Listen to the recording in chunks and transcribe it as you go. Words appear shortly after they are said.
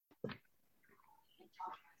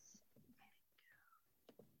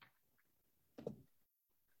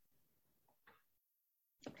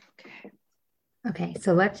Okay,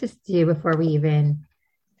 so let's just do before we even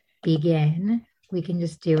begin, we can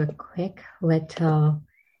just do a quick little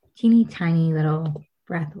teeny tiny little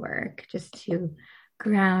breath work just to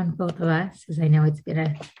ground both of us, as I know it's been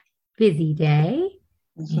a busy day.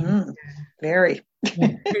 And Hmm. Very.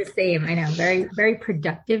 yeah, same. I know, very, very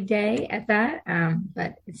productive day at that.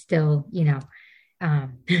 But it's still,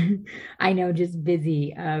 um, I know just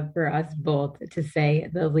busy for us both to say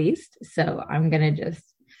the least. So I'm gonna just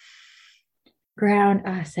ground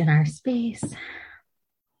us in our space.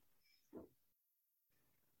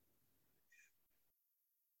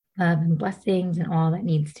 Love and blessings and all that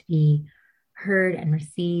needs to be heard and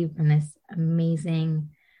received from this amazing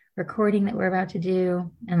recording that we're about to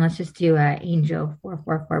do. And let's just do a angel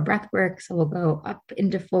 444 breath work. So we'll go up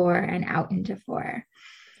into four and out into four.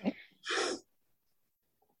 Okay.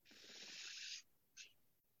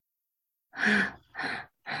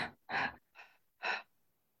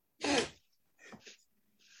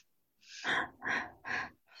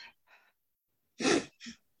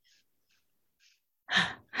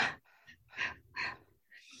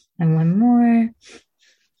 And one more.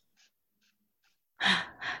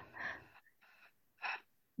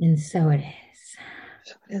 And so it is.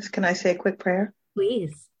 So yes, can I say a quick prayer?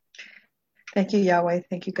 Please. Thank you, Yahweh.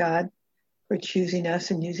 Thank you, God, for choosing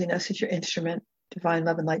us and using us as your instrument, divine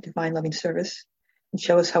love and light, divine loving service, and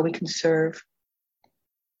show us how we can serve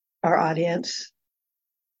our audience,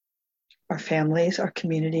 our families, our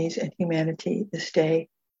communities, and humanity this day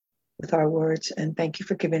with our words. And thank you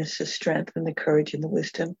for giving us the strength and the courage and the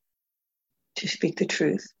wisdom to speak the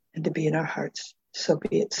truth and to be in our hearts. So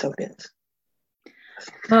be it, so it is.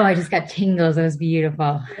 Oh, I just got tingles. That was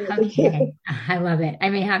beautiful. Thank you. Okay. I love it. I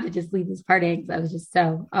may have to just leave this part in because that was just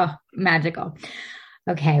so magical.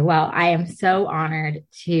 Okay, well, I am so honored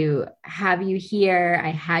to have you here. I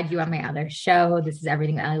had you on my other show. This is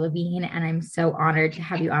Everything with Ali Levine, and I'm so honored to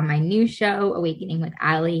have you on my new show, Awakening with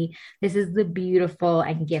Ali. This is the beautiful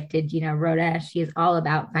and gifted Gina Roda. She is all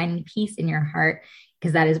about finding peace in your heart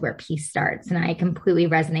because that is where peace starts. And I completely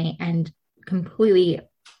resonate and completely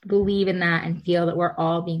believe in that and feel that we're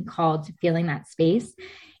all being called to feeling that space.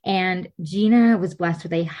 And Gina was blessed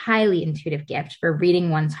with a highly intuitive gift for reading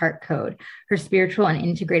one's heart code. Her spiritual and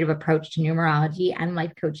integrative approach to numerology and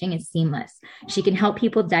life coaching is seamless. She can help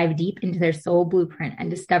people dive deep into their soul blueprint and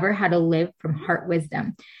discover how to live from heart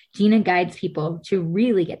wisdom. Gina guides people to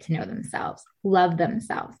really get to know themselves, love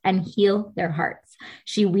themselves, and heal their hearts.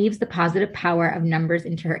 She weaves the positive power of numbers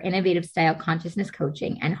into her innovative style consciousness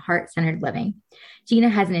coaching and heart centered living. Gina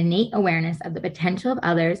has an innate awareness of the potential of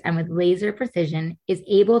others and with laser precision is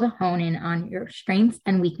able to hone in on your strengths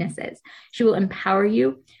and weaknesses. She will empower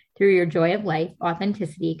you through your joy of life,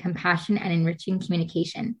 authenticity, compassion, and enriching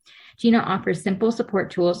communication. Gina offers simple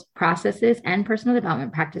support tools, processes, and personal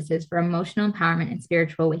development practices for emotional empowerment and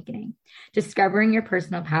spiritual awakening, discovering your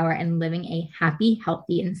personal power and living a happy,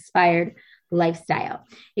 healthy, inspired lifestyle.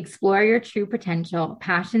 Explore your true potential,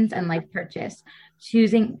 passions, and life purpose,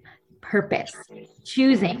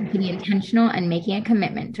 choosing to be intentional and making a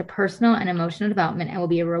commitment to personal and emotional development and will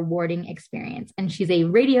be a rewarding experience. And she's a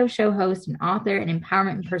radio show host, an author, an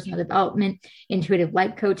empowerment and personal development, intuitive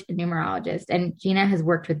life coach, and numerologist. And Gina has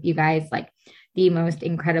worked with you guys like the most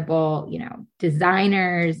incredible,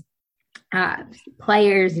 designers,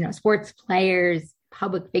 players, sports players,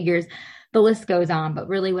 public figures. The list goes on. But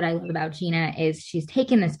really, what I love about Gina is she's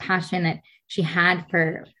taken this passion that she had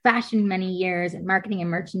for fashion many years and marketing and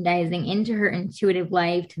merchandising into her intuitive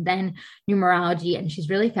life to then numerology. And she's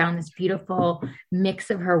really found this beautiful mix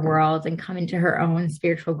of her worlds and come into her own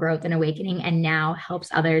spiritual growth and awakening and now helps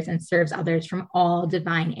others and serves others from all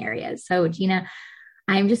divine areas. So Gina,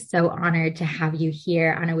 I'm just so honored to have you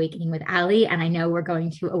here on Awakening with Ali. And I know we're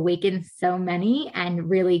going to awaken so many and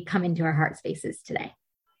really come into our heart spaces today.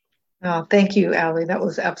 Oh, thank you, Ali. That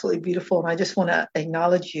was absolutely beautiful. And I just want to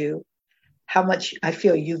acknowledge you, how much I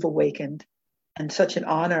feel you've awakened, and such an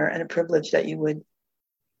honor and a privilege that you would,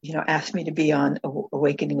 ask me to be on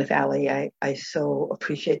Awakening with Ali. I so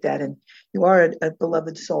appreciate that. And you are a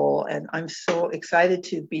beloved soul. And I'm so excited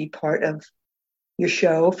to be part of your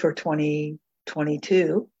show for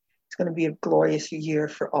 2022. It's going to be a glorious year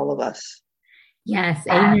for all of us. Yes,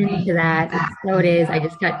 amen to that. And so it is. I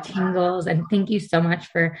just got tingles. And thank you so much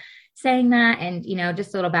for saying that. And,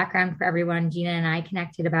 just a little background for everyone. Gina and I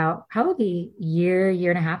connected about probably year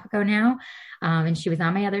and a half ago now. And she was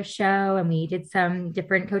on my other show and we did some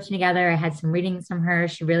different coaching together. I had some readings from her.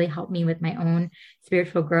 She really helped me with my own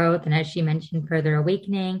spiritual growth. And as she mentioned, further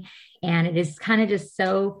awakening. And it is kind of just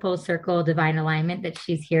so full circle divine alignment that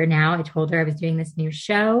she's here now. I told her I was doing this new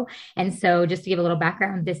show. And so just to give a little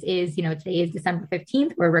background, this is, today is December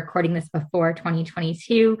 15th. We're recording this before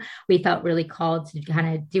 2022. We felt really called to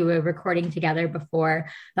kind of do a recording together before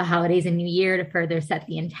the holidays and New Year to further set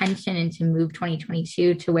the intention and to move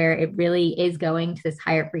 2022 to where it really is going to this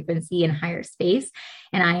higher frequency and higher space.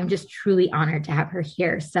 And I am just truly honored to have her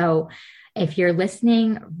here. So if you're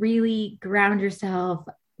listening, really ground yourself,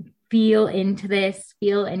 feel into this,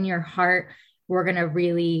 feel in your heart. We're going to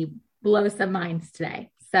really blow some minds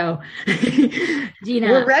today. So Gina,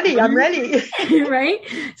 we're ready. I'm ready. Right.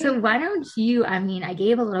 So why don't you, I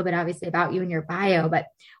gave a little bit obviously about you in your bio, but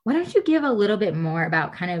why don't you give a little bit more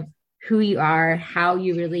about kind of who you are, how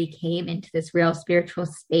you really came into this real spiritual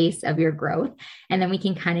space of your growth. And then we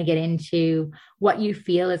can kind of get into what you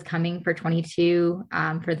feel is coming for 22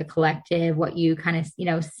 for the collective, what you kind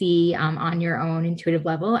of, see on your own intuitive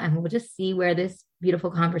level. And we'll just see where this beautiful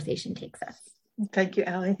conversation takes us. Thank you,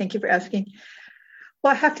 Allie. Thank you for asking.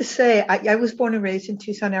 Well, I have to say, I was born and raised in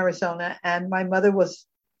Tucson, Arizona, and my mother was,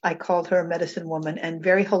 I called her a medicine woman and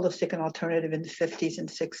very holistic and alternative in the 50s and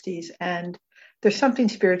 60s. And there's something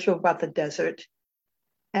spiritual about the desert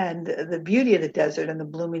and the beauty of the desert and the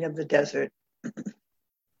blooming of the desert.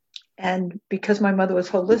 And because my mother was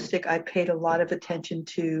holistic, I paid a lot of attention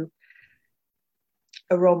to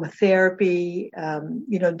aromatherapy,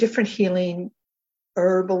 different healing,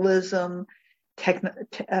 herbalism,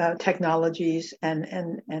 technologies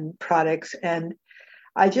and products. And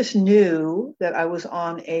I just knew that I was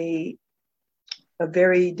on a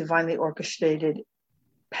very divinely orchestrated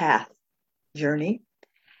path journey.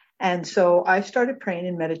 And so I started praying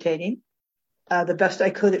and meditating the best I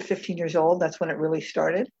could at 15 years old. That's when it really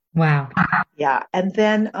started. Wow. Yeah. And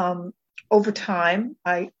then over time,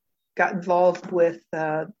 I got involved with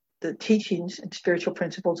the teachings and spiritual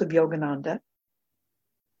principles of Yogananda,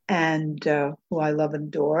 and who I love and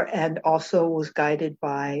adore, and also was guided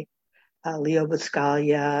by Leo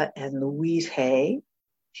Buscaglia and Louise Hay,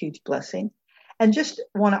 huge blessing. And just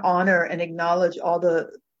want to honor and acknowledge all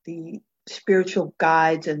the spiritual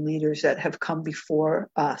guides and leaders that have come before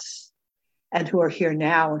us and who are here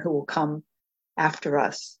now and who will come after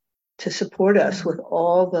us to support us with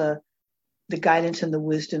all the guidance and the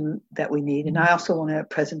wisdom that we need. And I also want to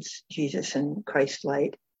presence Jesus and Christ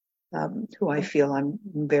light, who I feel I'm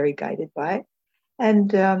very guided by.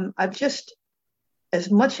 And I've just,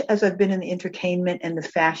 as much as I've been in the entertainment and the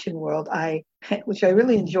fashion world, which I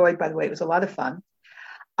really enjoyed, by the way, it was a lot of fun.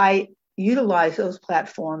 I utilize those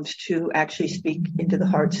platforms to actually speak into the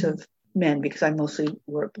hearts of men, because I mostly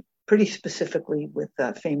work pretty specifically with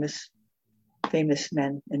famous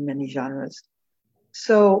men in many genres.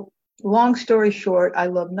 So long story short, I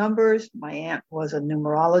love numbers. My aunt was a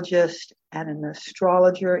numerologist and an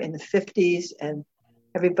astrologer in the 50s, and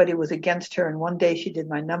everybody was against her. And one day she did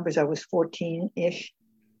my numbers. I was 14-ish,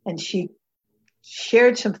 and she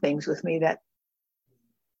shared some things with me that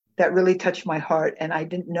really touched my heart. And I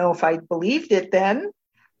didn't know if I believed it then,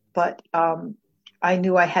 but I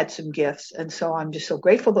knew I had some gifts. And so I'm just so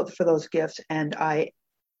grateful for those gifts. And I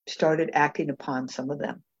started acting upon some of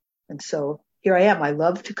them. And so here I am. I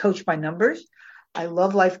love to coach by numbers. I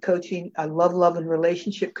love life coaching. I love love and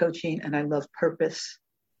relationship coaching. And I love purpose.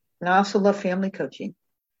 And I also love family coaching.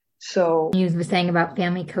 So you were saying about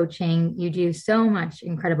family coaching, you do so much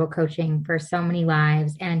incredible coaching for so many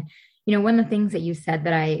lives. And one of the things that you said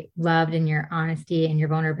that I loved in your honesty and your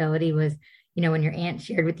vulnerability was, when your aunt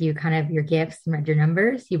shared with you kind of your gifts and read your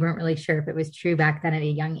numbers, you weren't really sure if it was true back then at a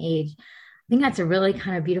young age. I think that's a really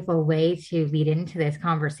kind of beautiful way to lead into this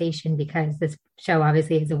conversation, because this show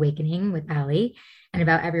obviously is Awakening with Allie and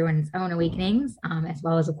about everyone's own awakenings, as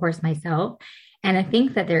well as, of course, myself. And I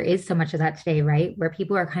think that there is so much of that today, right? Where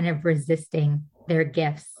people are kind of resisting their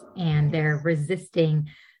gifts and they're resisting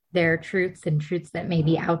their truths and truths that may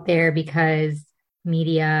be out there because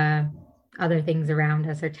media, other things around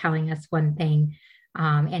us are telling us one thing.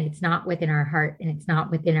 And it's not within our heart and it's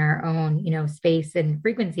not within our own, space and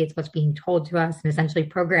frequency. It's what's being told to us and essentially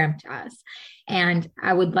programmed to us. And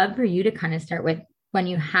I would love for you to kind of start with when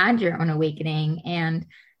you had your own awakening and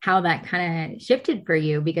how that kind of shifted for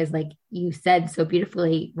you, because like you said so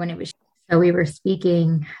beautifully when it was, so we were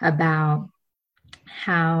speaking about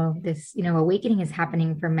how this, awakening is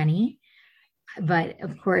happening for many. But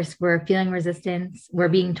of course, we're feeling resistance. We're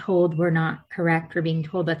being told we're not correct. We're being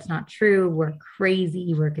told that's not true. We're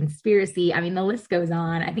crazy. We're conspiracy. I mean, the list goes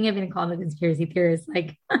on. I think I've been called a conspiracy theorist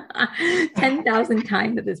like 10,000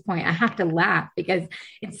 times at this point. I have to laugh because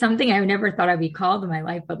it's something I never thought I'd be called in my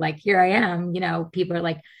life. But like, here I am. People are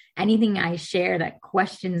like, anything I share that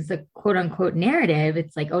questions the quote unquote narrative,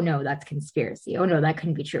 it's like, oh no, that's conspiracy. Oh no, that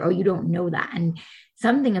couldn't be true. Oh, you don't know that. And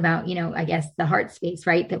something about, I guess the heart space,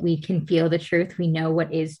 right? That we can feel the truth. We know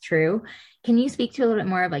what is true. Can you speak to a little bit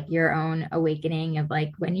more of like your own awakening of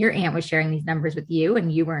like when your aunt was sharing these numbers with you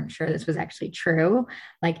and you weren't sure this was actually true?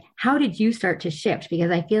 Like, how did you start to shift?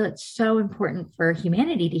 Because I feel it's so important for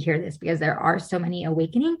humanity to hear this because there are so many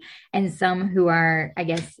awakening and some who are, I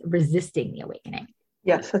guess, resisting the awakening.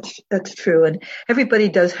 Yes, that's true. And everybody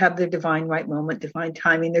does have their divine right moment, divine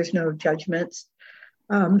timing. There's no judgments.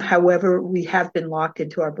 However, we have been locked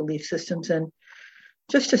into our belief systems. And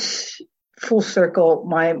just to full circle,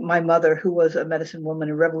 my mother, who was a medicine woman,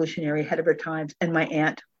 a revolutionary ahead of her times, and my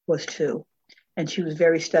aunt was too. And she was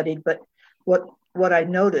very studied. But what I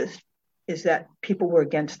noticed is that people were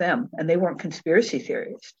against them, and they weren't conspiracy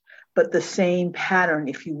theorists. But the same pattern,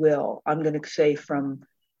 if you will, I'm going to say from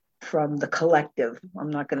the collective,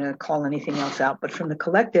 I'm not going to call anything else out, but from the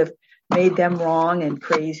collective, made them wrong and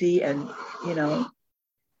crazy and,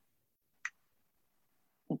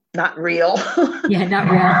 not real. Yeah, not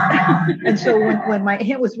real. And so when my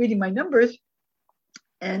aunt was reading my numbers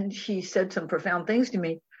and she said some profound things to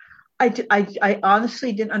me, I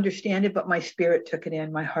honestly didn't understand it, but my spirit took it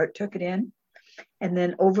in, my heart took it in. And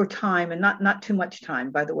then over time, and not too much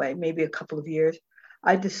time, by the way, maybe a couple of years,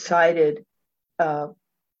 I decided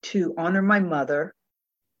to honor my mother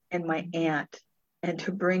and my aunt and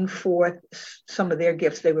to bring forth some of their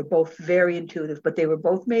gifts. They were both very intuitive, but they were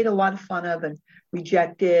both made a lot of fun of and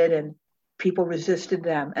rejected, and people resisted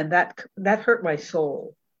them. And that hurt my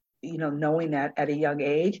soul, knowing that at a young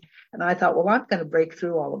age. And I thought, well, I'm going to break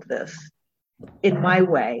through all of this in my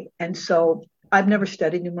way. And so I've never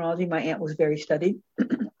studied numerology. My aunt was very studied.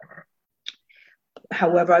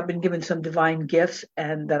 However, I've been given some divine gifts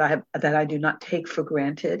and that I do not take for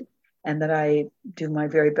granted and that I do my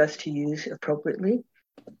very best to use appropriately.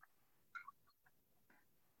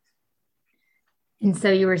 And so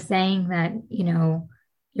you were saying that,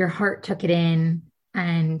 your heart took it in,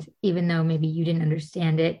 and even though maybe you didn't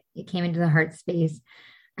understand it, it came into the heart space.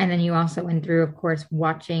 And then you also went through, of course,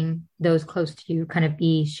 watching those close to you kind of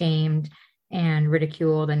be shamed and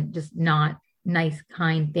ridiculed and just not nice,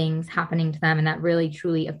 kind things happening to them. And that really,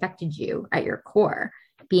 truly affected you at your core,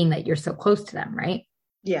 being that you're so close to them, right?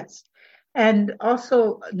 Yes. And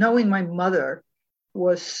also knowing my mother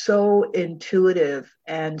was so intuitive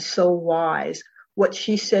and so wise. What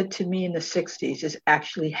she said to me in the 60s is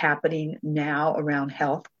actually happening now around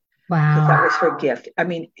health. Wow. That was her gift. I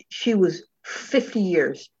mean, she was 50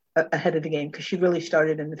 years ahead of the game because she really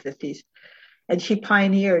started in the 50s. And she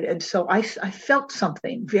pioneered. And so I felt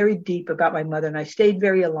something very deep about my mother, and I stayed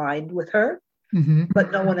very aligned with her,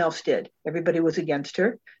 but no one else did. Everybody was against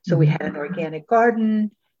her. So we had an organic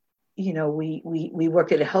garden. We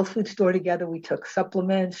worked at a health food store together. We took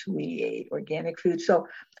supplements. We ate organic food. So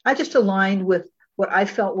I just aligned with what I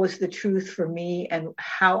felt was the truth for me and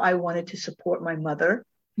how I wanted to support my mother.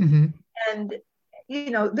 And,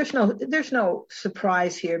 there's no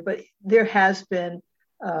surprise here, but there has been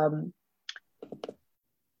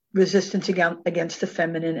resistance against the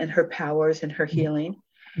feminine and her powers and her healing.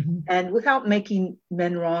 And without making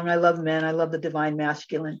men wrong, I love men. I love the divine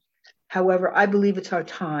masculine. However, I believe it's our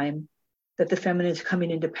time that the feminine is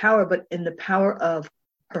coming into power, but in the power of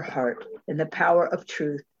her heart, in the power of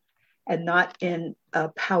truth, and not in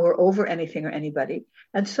power over anything or anybody.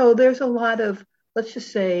 And so there's a lot of, let's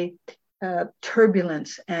just say,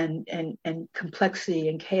 turbulence and complexity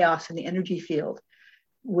and chaos in the energy field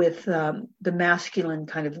with the masculine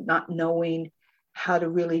kind of not knowing how to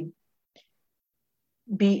really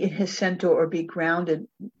be in his center or be grounded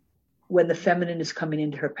when the feminine is coming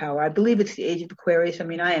into her power. I believe it's the age of Aquarius. I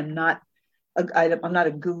mean, I'm not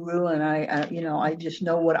a guru, and I just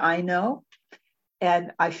know what I know.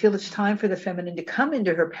 And I feel it's time for the feminine to come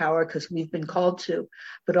into her power because we've been called to,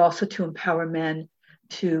 but also to empower men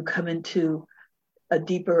to come into a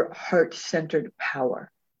deeper heart-centered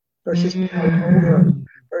power versus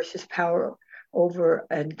power over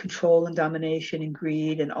and control and domination and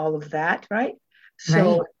greed and all of that, right?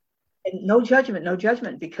 So, right. And no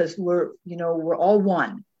judgment, because we're all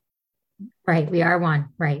one. Right. We are one.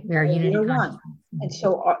 Right. We are unity. We are one. And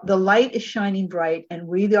so the light is shining bright, and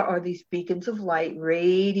we are these beacons of light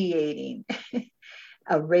radiating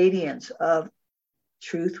a radiance of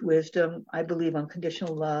truth, wisdom, I believe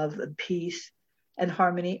unconditional love and peace, and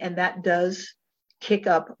harmony, and that does kick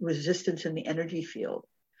up resistance in the energy field.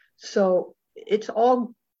 So it's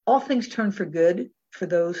all things turn for good for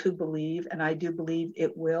those who believe, and I do believe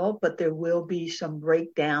it will, but there will be some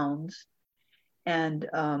breakdowns and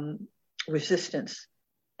resistance,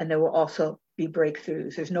 and there will also be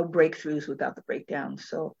breakthroughs. There's no breakthroughs without the breakdowns.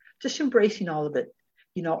 So just embracing all of it,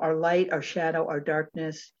 our light, our shadow, our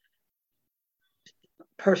darkness,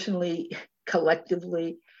 personally,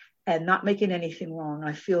 collectively, and not making anything wrong.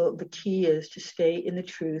 I feel the key is to stay in the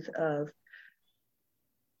truth of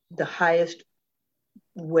the highest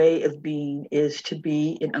way of being is to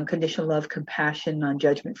be in unconditional love, compassion,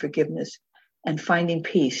 non-judgment, forgiveness, and finding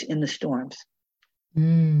peace in the storms.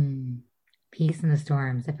 Peace in the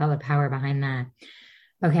storms. I felt the power behind that.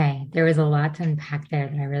 Okay, there was a lot to unpack there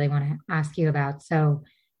that I really want to ask you about. So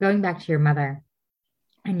going back to your mother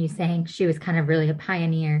and you saying she was kind of really a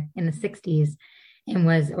pioneer in the 60s and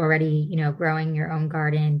was already, growing your own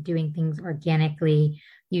garden, doing things organically.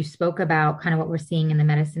 You spoke about kind of what we're seeing in the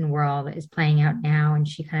medicine world that is playing out now, and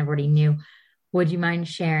she kind of already knew. Would you mind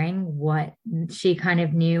sharing what she kind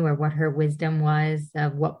of knew or what her wisdom was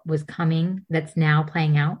of what was coming that's now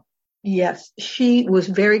playing out? Yes, she was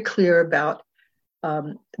very clear about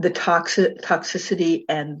the toxicity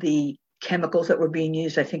and the chemicals that were being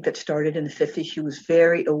used. I think that started in the 50s. She was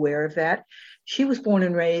very aware of that. She was born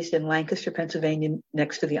and raised in Lancaster, Pennsylvania,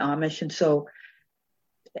 next to the Amish.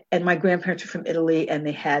 And my grandparents were from Italy, and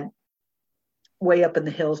they had way up in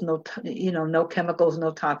the hills, no chemicals,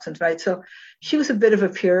 no toxins, right? So she was a bit of a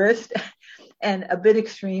purist and a bit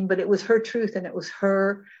extreme, but it was her truth and it was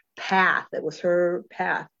her path. It was her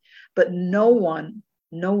path. But no one,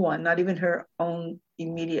 not even her own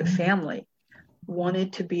immediate family,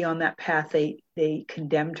 wanted to be on that path. They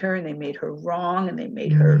condemned her and they made her wrong and they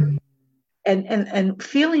made her, and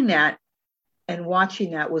feeling that and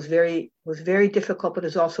watching that was very difficult, but it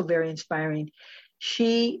was also very inspiring.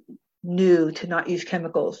 She knew to not use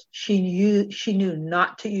chemicals. She knew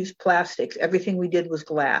not to use plastics. Everything we did was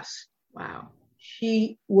glass. Wow.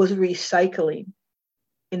 She was recycling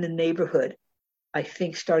in the neighborhood, I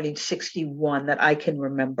think starting 61 that I can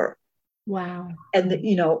remember. Wow. And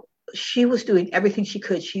she was doing everything she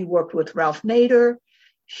could. She worked with Ralph Nader.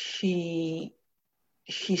 She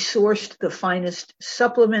sourced the finest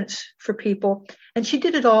supplements for people, and she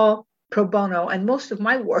did it all pro bono. And most of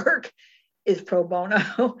my work is pro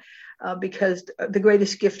bono because the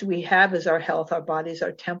greatest gift we have is our health. Our body is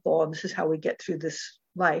our temple, and this is how we get through this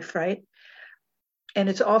life, right? And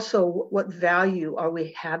it's also what value are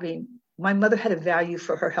we having? My mother had a value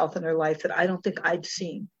for her health and her life that I don't think I'd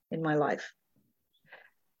seen in my life.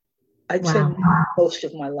 I'd say most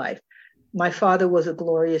of my life. My father was a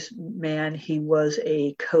glorious man. He was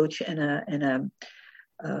a coach and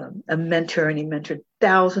a mentor, and he mentored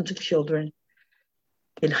thousands of children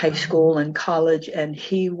in high school and college. And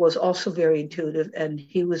he was also very intuitive, and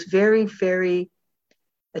he was very, very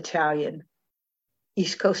Italian,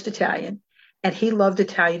 East Coast Italian, and he loved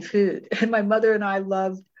Italian food. And my mother and I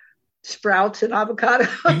loved sprouts and avocado.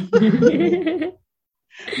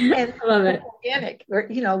 And I love it. Organic.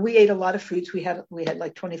 We ate a lot of fruits. We had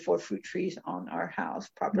like 24 fruit trees on our house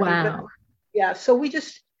property. Wow. But, yeah. So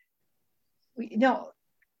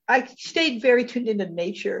I stayed very tuned into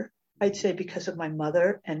nature, I'd say, because of my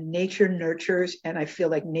mother, and nature nurtures, and I feel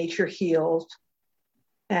like nature heals.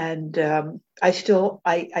 And I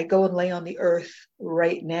go and lay on the earth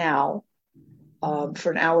right now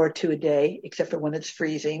for an hour or two a day, except for when it's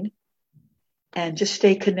freezing, and just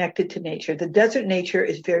stay connected to nature. The desert nature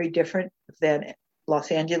is very different than Los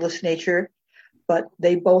Angeles nature, but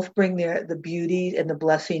they both bring the beauty and the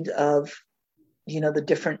blessings of, the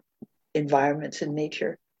different environments in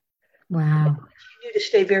nature. Wow. She knew to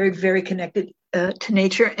stay very, very connected to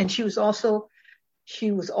nature. And she was also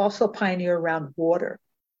a pioneer around water.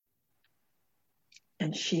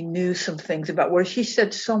 And she knew some things about water. She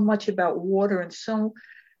said so much about water and so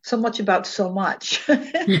much about so much.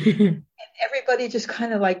 Everybody just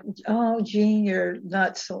kind of like, oh, Jean, you're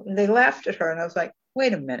nuts. So they laughed at her, and I was like,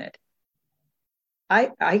 wait a minute. I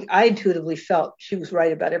intuitively felt she was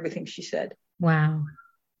right about everything she said. Wow.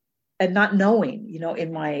 And not knowing,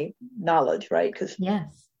 in my knowledge, right? Because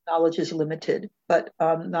yes, knowledge is limited, but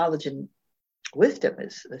knowledge and wisdom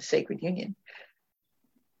is a sacred union.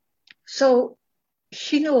 So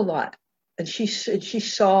she knew a lot. And she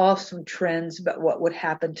saw some trends about what would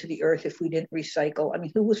happen to the earth if we didn't recycle. I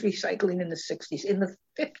mean, who was recycling in the 60s, in the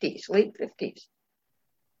 50s, late 50s?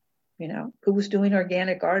 Who was doing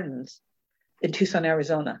organic gardens in Tucson,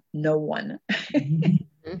 Arizona? No one.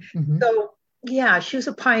 Mm-hmm. So, yeah, she was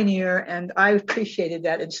a pioneer, and I appreciated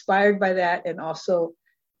that, inspired by that, and also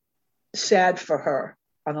sad for her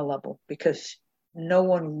on a level because no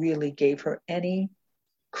one really gave her any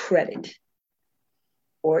credit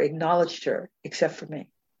or acknowledged her except for me.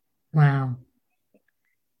 Wow.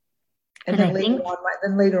 And then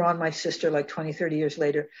later on, my sister, like 20, 30 years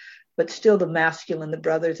later, but still the masculine, the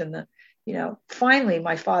brothers and finally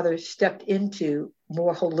my father stepped into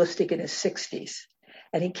more holistic in his 60s.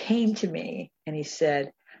 And he came to me and he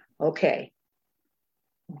said, okay,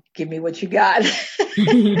 give me what you got.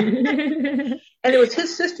 And it was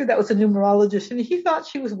his sister that was a numerologist. And he thought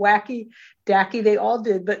she was wacky, dacky. They all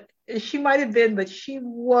did, but she might have been, but she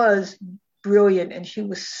was brilliant. And she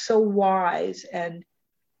was so wise. And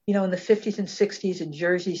in the 50s and 60s in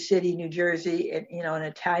Jersey City, New Jersey, and, an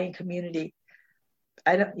Italian community,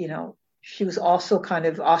 she was also kind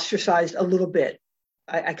of ostracized a little bit.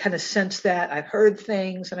 I kind of sensed that. I heard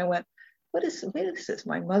things and I went, what is this?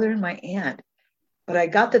 My mother and my aunt. But I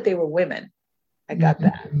got that they were women. I got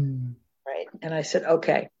that. Right. And I said,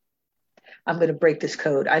 okay, I'm going to break this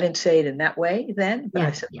code. I didn't say it in that way then, but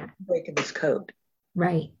I said, I'm breaking this code.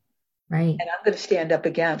 Right. And I'm going to stand up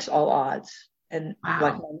against all odds. And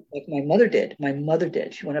like my mother did. My mother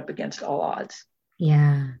did. She went up against all odds.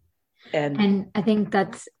 Yeah. And I think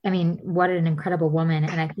what an incredible woman.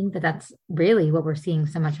 And I think that that's really what we're seeing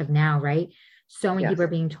so much of now, right? So many people are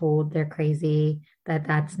being told they're crazy, that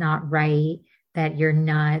that's not right, that you're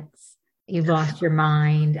nuts, you've lost your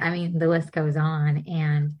mind. I mean, the list goes on.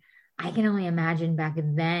 And I can only imagine back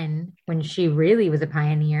then when she really was a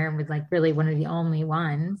pioneer and was like really one of the only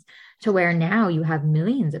ones, to where now you have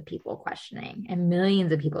millions of people questioning and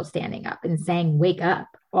millions of people standing up and saying, wake up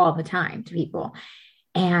all the time to people.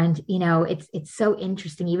 And, it's so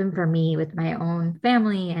interesting, even for me with my own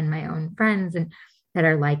family and my own friends and that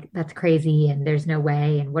are like, that's crazy. And there's no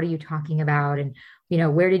way. And what are you talking about? And,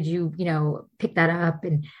 where did you, pick that up?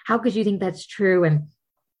 And how could you think that's true? And,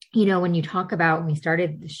 when you talk about, when we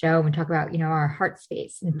started the show, and we talk about, our heart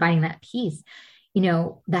space and finding that peace,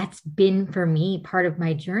 that's been for me part of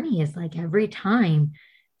my journey, is like every time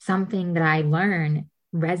something that I learn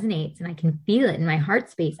resonates and I can feel it in my heart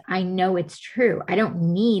space, I know it's true. I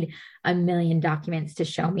don't need a million documents to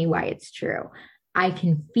show me why it's true. I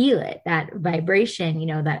can feel it, that vibration,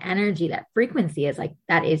 that energy, that frequency is like,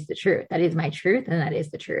 that is the truth. That is my truth. And that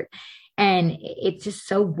is the truth. And it's just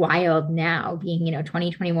so wild now being,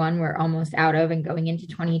 2021, we're almost out of and going into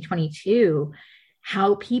 2022,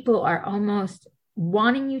 how people are almost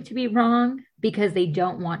wanting you to be wrong because they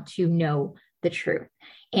don't want to know the truth.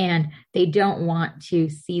 And they don't want to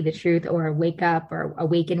see the truth or wake up or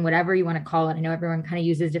awaken, whatever you want to call it. I know everyone kind of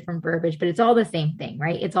uses different verbiage, but it's all the same thing,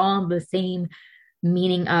 right? It's all the same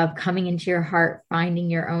meaning of coming into your heart, finding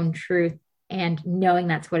your own truth and knowing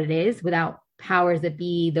that's what it is, without powers that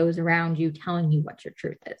be, those around you telling you what your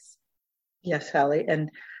truth is. Yes, Hallie.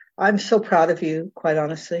 And I'm so proud of you, quite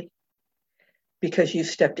honestly, because you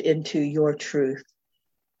stepped into your truth.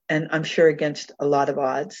 And I'm sure against a lot of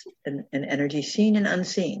odds and energy, seen and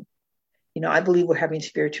unseen. I believe we're having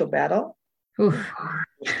spiritual battle.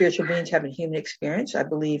 Spiritual beings having human experience. I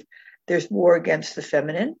believe there's war against the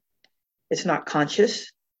feminine. It's not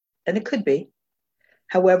conscious, and it could be.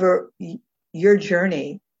 However, your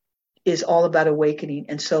journey is all about awakening.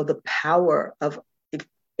 And so the power of,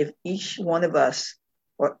 if each one of us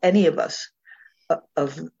or any of us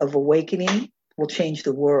of awakening will change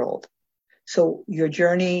the world. So your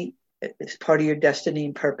journey is part of your destiny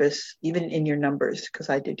and purpose, even in your numbers, because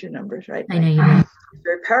I did your numbers, right? I know you did. It's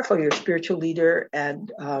very powerful. You're a spiritual leader,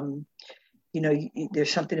 and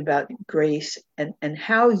there's something about grace and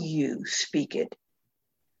how you speak it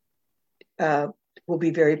will be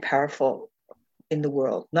very powerful in the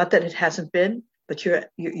world. Not that it hasn't been, but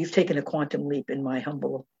you've taken a quantum leap in my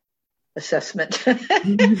humble assessment.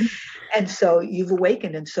 And so you've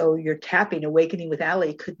awakened. And so you're tapping. Awakening with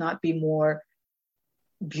Ali could not be more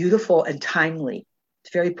beautiful and timely.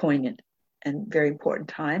 It's very poignant and very important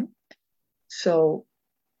time. So,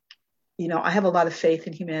 I have a lot of faith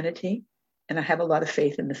in humanity, and I have a lot of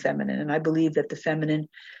faith in the feminine. And I believe that the feminine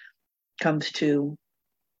comes to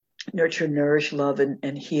nurture, nourish, love,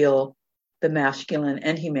 and heal the masculine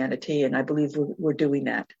and humanity. And I believe we're doing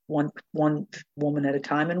that one woman at a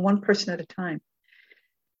time and one person at a time.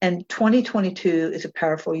 And 2022 is a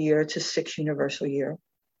powerful year. It's a 6 universal year.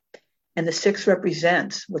 And the 6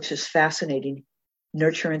 represents, which is fascinating,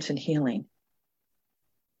 nurturance and healing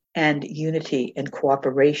and unity and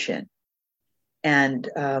cooperation. And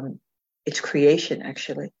it's creation,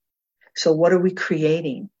 actually. So what are we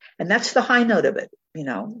creating? And that's the high note of it.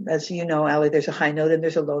 As you know, Ali, there's a high note and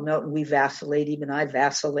there's a low note, and we vacillate. Even I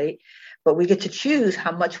vacillate. but we get to choose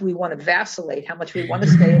how much we want to vacillate, how much we want to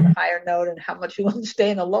stay in the higher note and how much we want to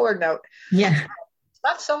stay in the lower note. Yeah. It's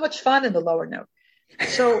not so much fun in the lower note.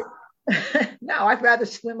 So now I'd rather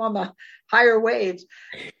swim on the higher waves.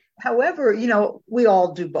 However, we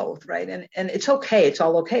all do both, right? And it's okay. It's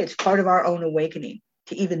all okay. It's part of our own awakening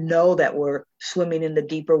to even know that we're swimming in the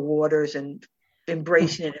deeper waters and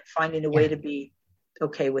embracing it and finding a way to be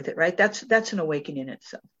okay with it, right? That's an awakening in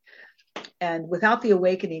itself. And without the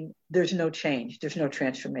awakening, there's no change. There's no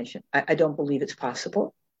transformation. I don't believe it's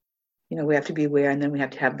possible. We have to be aware, and then we have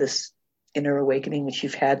to have this inner awakening, which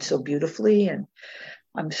you've had so beautifully. And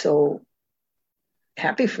I'm so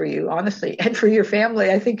happy for you, honestly, and for your family.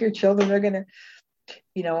 I think your children are going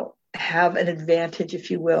to, have an advantage,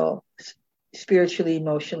 if you will, spiritually,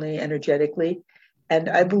 emotionally, energetically. And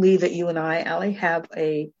I believe that you and I, Allie, have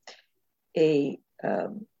a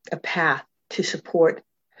path to support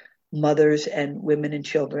mothers and women and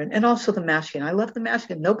children, and also the masculine. I love the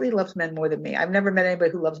masculine. Nobody loves men more than me. I've never met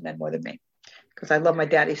anybody who loves men more than me, because I love my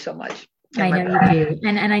daddy so much. I know you do.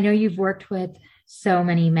 And I know you've worked with so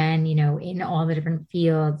many men, in all the different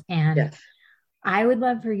fields. And yes. I would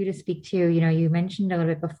love for you to speak to, you mentioned a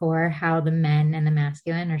little bit before how the men and the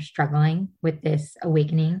masculine are struggling with this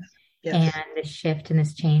awakening. Yes. And this shift and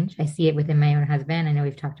this change. I see it within my own husband. I know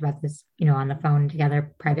we've talked about this, on the phone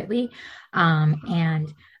together privately.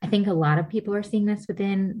 And I think a lot of people are seeing this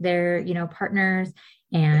within their, partners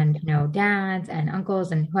and, dads and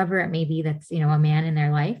uncles and whoever it may be that's, a man in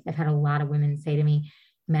their life. I've had a lot of women say to me,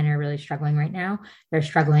 men are really struggling right now. They're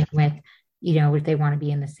struggling with, if they want to be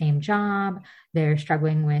in the same job, they're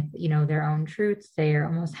struggling with, their own truths. They're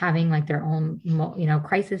almost having like their own,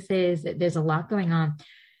 crises. There's a lot going on.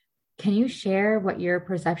 Can you share what your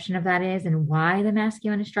perception of that is and why the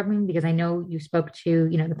masculine is struggling? Because I know you spoke to,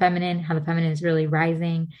 the feminine, how the feminine is really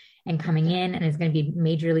rising and coming in and is going to be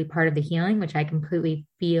majorly part of the healing, which I completely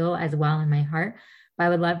feel as well in my heart. But I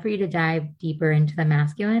would love for you to dive deeper into the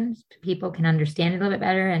masculine so people can understand it a little bit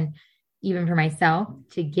better. And even for myself,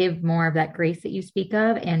 to give more of that grace that you speak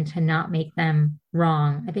of and to not make them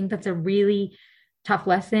wrong. I think that's a really tough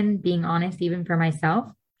lesson, being honest, even for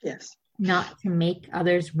myself. Yes. Not to make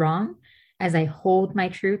others wrong as I hold my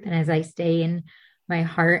truth and as I stay in my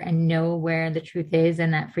heart and know where the truth is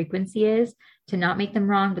and that frequency is, to not make them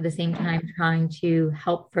wrong, but at the same time trying to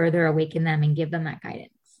help further awaken them and give them that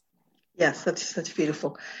guidance. Yes, that's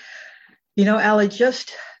beautiful. Allie,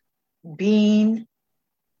 just being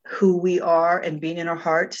who we are and being in our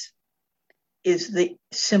hearts is the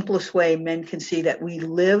simplest way men can see that we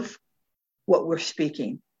live what we're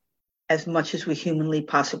speaking as much as we humanly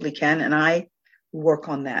possibly can. And I work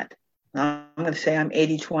on that. I'm going to say I'm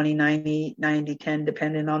 80-20, 90-10,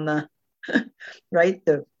 depending on the, right,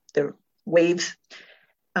 the waves.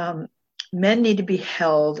 Men need to be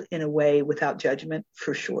held in a way without judgment,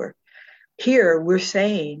 for sure. Here, we're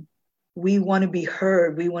saying we want to be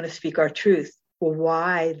heard. We want to speak our truth. Well,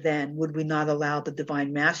 why then would we not allow the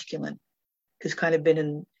divine masculine, who's kind of been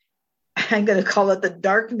in, I'm going to call it the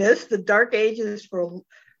dark ages for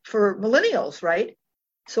millennials, right?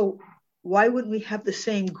 So why wouldn't we have the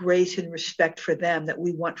same grace and respect for them that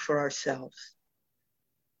we want for ourselves?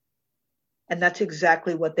 And that's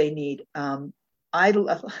exactly what they need. I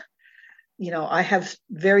have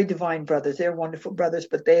very divine brothers. They're wonderful brothers,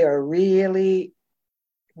 but they are really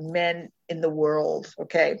men in the world,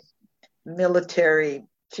 okay? Military,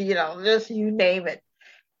 just you name it.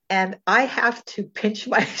 And I have to pinch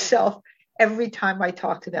myself every time I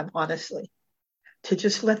talk to them, honestly, to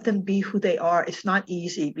just let them be who they are. It's not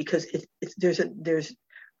easy because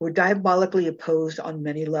we're diabolically opposed on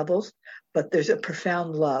many levels, but there's a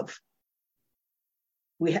profound love.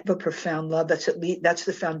 We have a profound love. That's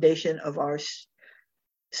the foundation of our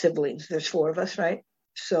siblings. There's 4 of us, right?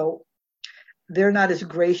 So they're not as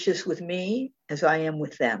gracious with me as I am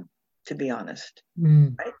with them, to be honest.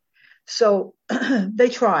 Right? So they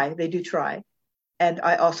do try. And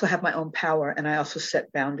I also have my own power, and I also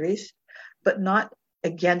set boundaries, but not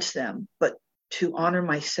against them, but to honor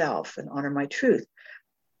myself and honor my truth.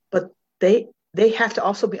 But they have to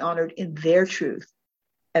also be honored in their truth.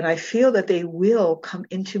 And I feel that they will come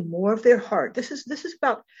into more of their heart. This is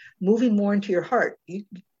about moving more into your heart.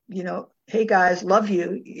 Hey guys, love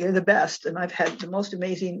you. You're the best. And I've had the most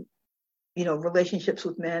amazing, relationships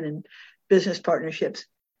with men and business partnerships.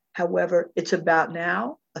 However, it's about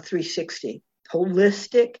now a 360,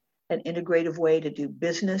 holistic and integrative way to do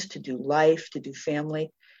business, to do life, to do family.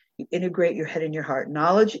 You integrate your head and your heart.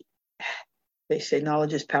 Knowledge, they say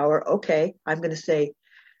knowledge is power. Okay, I'm going to say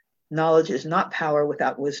knowledge is not power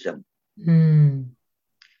without wisdom. And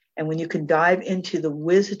when you can dive into the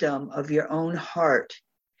wisdom of your own heart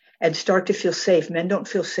and start to feel safe. Men don't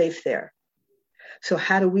feel safe there. So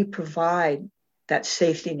how do we provide that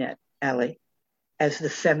safety net, Allie, as the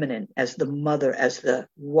feminine, as the mother, as the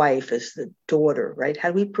wife, as the daughter, right?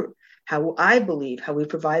 How I believe how we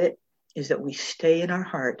provide it is that we stay in our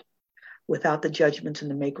heart without the judgments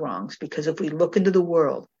and the make wrongs. Because if we look into the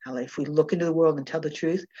world, Allie, if we look into the world and tell the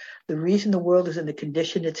truth, the reason the world is in the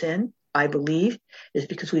condition it's in, I believe, is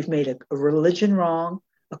because we've made a religion wrong,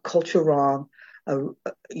 a culture wrong,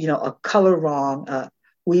 a color wrong.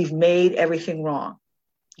 We've made everything wrong.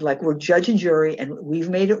 Like we're judge and jury and we've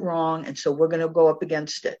made it wrong. And so we're going to go up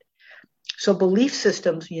against it. So belief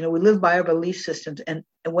systems, we live by our belief systems. And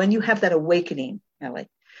when you have that awakening, Ellie,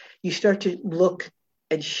 you start to look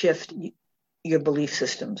and shift your belief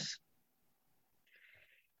systems.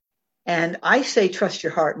 And I say, trust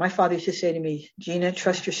your heart. My father used to say to me, Gina,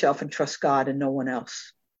 trust yourself and trust God and no one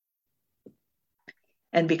else.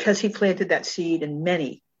 And because he planted that seed in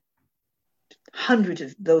many, hundreds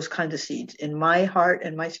of those kinds of seeds in my heart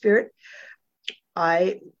and my spirit,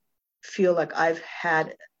 I feel like I've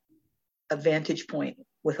had a vantage point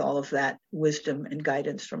with all of that wisdom and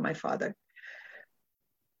guidance from my father.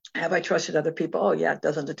 Have I trusted other people? Oh yeah,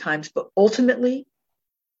 dozens of times, but ultimately,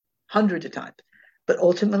 hundreds of times. But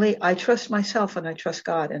ultimately, I trust myself and I trust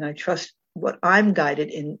God and I trust what I'm guided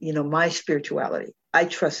in, my spirituality. I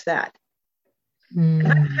trust that. And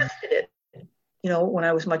I tested it. When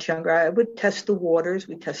I was much younger, I would test the waters.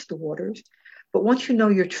 We test the waters. But once you know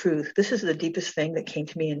your truth, this is the deepest thing that came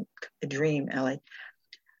to me in a dream, Ellie.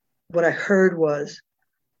 What I heard was,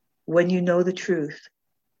 when you know the truth,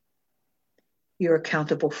 you're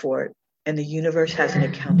accountable for it. And the universe has an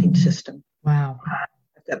accounting system. Wow.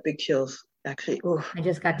 I've got big chills, actually. Ooh. I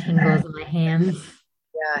just got tingles in my hands.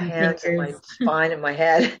 Yeah, hands and my spine and my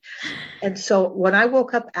head. And so when I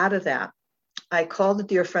woke up out of that, I called a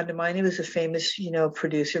dear friend of mine. He was a famous,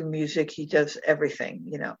 producer, music. He does everything,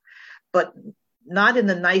 but not in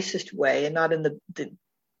the nicest way and not in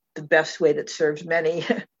the best way that serves many.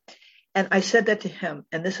 And I said that to him.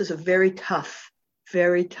 And this is a very tough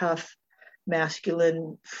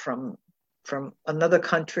masculine from another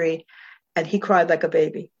country. And he cried like a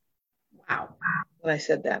baby. Wow. When I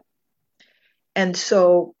said that. And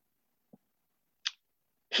so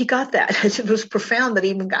he got that. It was profound that he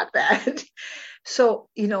even got that. So,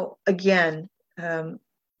 again,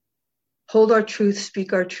 hold our truth,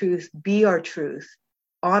 speak our truth, be our truth,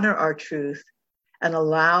 honor our truth, and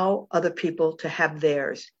allow other people to have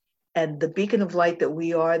theirs. And the beacon of light that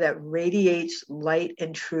we are, that radiates light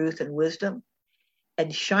and truth and wisdom,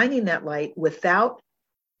 and shining that light without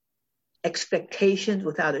expectations,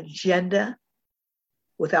 without agenda,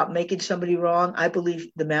 without making somebody wrong. I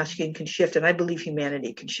believe the masculine can shift, and I believe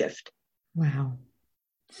humanity can shift. Wow.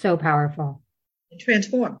 So powerful. And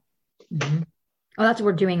transform. Mm-hmm. Oh, that's what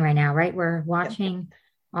we're doing right now, right? We're watching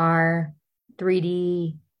our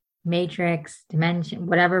 3D matrix, dimension,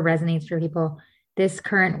 whatever resonates for people. This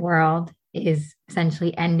current world is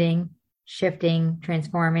essentially ending, shifting,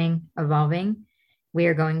 transforming, evolving. We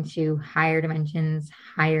are going to higher dimensions,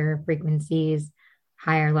 higher frequencies,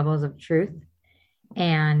 higher levels of truth.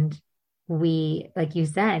 And we, like you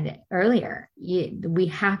said earlier, we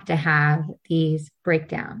have to have these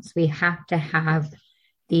breakdowns. We have to have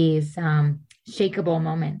these shakeable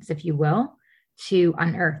moments, if you will, to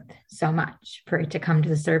unearth so much, for it to come to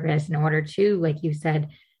the surface in order to, like you said,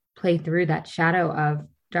 play through that shadow of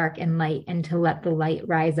dark and light, and to let the light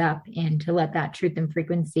rise up and to let that truth and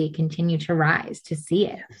frequency continue to rise, to see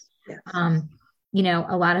it. Yes.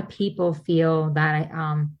 A lot of people feel that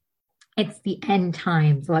it's the end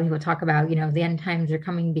times. A lot of people talk about, the end times are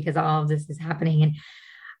coming because all of this is happening. And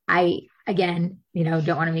I, again, don't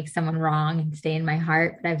want to make someone wrong and stay in my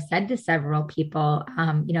heart, but I've said to several people,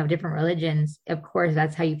 different religions, of course,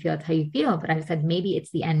 that's how you feel. It's how you feel. But I've said, maybe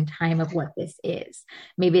it's the end time of what this is.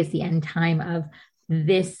 Maybe it's the end time of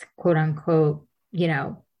this quote unquote,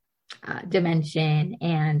 dimension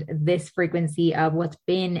and this frequency of what's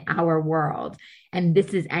been our world. And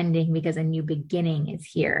this is ending because a new beginning is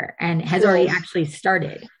here and has already actually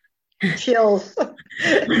started. Chills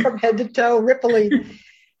from head to toe, rippling.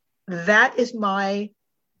 That is my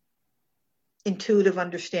intuitive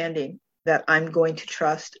understanding that I'm going to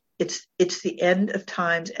trust. It's the end of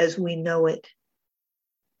times as we know it.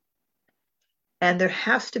 And there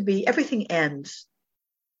has to be, everything ends.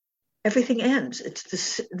 Everything ends.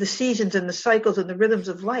 It's the seasons and the cycles and the rhythms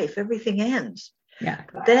of life. Everything ends. Yeah.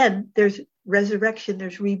 But then there's resurrection,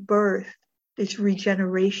 there's rebirth, there's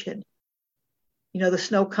regeneration. The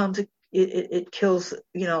snow comes, it kills,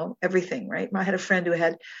 everything, right? I had a friend who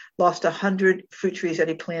had lost 100 fruit trees that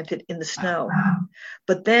he planted in the snow.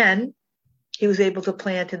 But then he was able to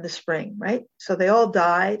plant in the spring, right? So they all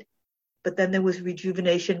died, but then there was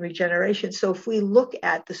rejuvenation, regeneration. So if we look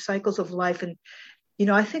at the cycles of life, and,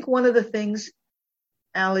 I think one of the things,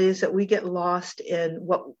 Allie, is that we get lost in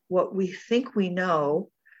what we think we know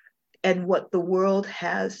and what the world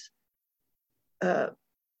has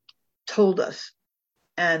told us.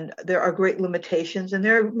 And there are great limitations, and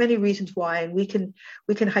there are many reasons why, and we can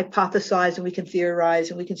hypothesize and we can theorize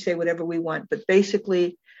and we can say whatever we want, but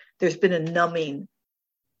basically there's been a numbing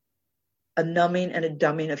and a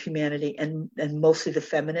dumbing of humanity, and mostly the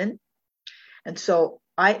feminine. And so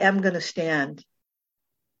I am going to stand,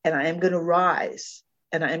 and I am going to rise,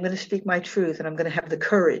 and I am going to speak my truth, and I'm going to have the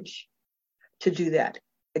courage to do that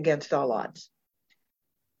against all odds.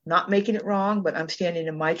 Not making it wrong, but I'm standing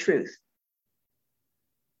in my truth.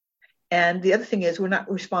 And the other thing is, we're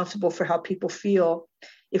not responsible for how people feel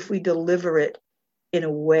if we deliver it in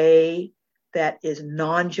a way that is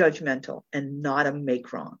non-judgmental and not a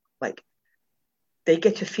make wrong. Like, they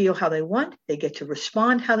get to feel how they want, they get to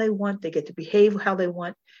respond how they want, they get to behave how they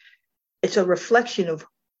want. It's a reflection of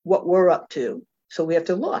what we're up to. So we have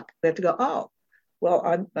to look. We have to go, oh,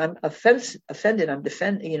 well, I'm offended. I'm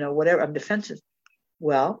whatever. I'm defensive.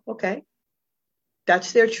 Well, okay,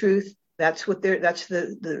 that's their truth. That's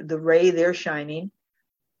the ray they're shining.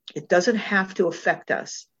 It doesn't have to affect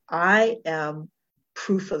us. I am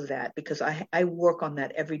proof of that, because I work on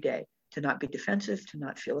that every day, to not be defensive, to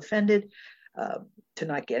not feel offended, to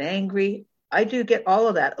not get angry. I do get all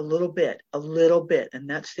of that a little bit, and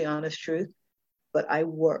that's the honest truth. But I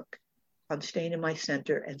work on staying in my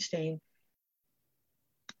center and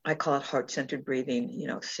I call it heart-centered breathing,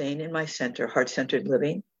 staying in my center, heart-centered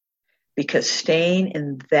living, because staying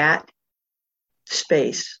in that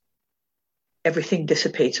space, everything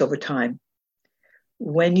dissipates over time.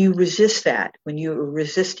 When you resist that, when you're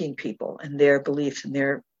resisting people and their beliefs and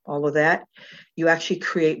their all of that, you actually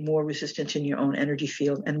create more resistance in your own energy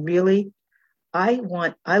field. And really, I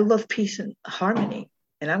love peace and harmony,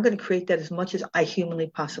 and I'm going to create that as much as I humanly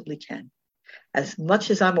possibly can. As much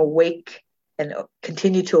as I'm awake and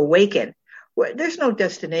continue to awaken, there's no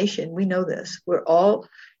destination. We know this. We're all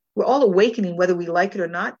awakening, whether we like it or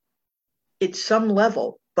not. It's some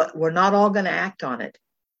level, but we're not all going to act on it.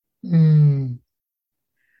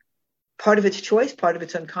 Part of it's choice, part of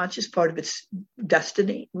it's unconscious, part of it's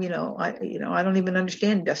destiny. I don't even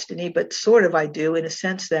understand destiny, but sort of I do, in a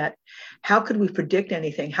sense that how could we predict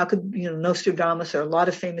anything? How could, Nostradamus, or a lot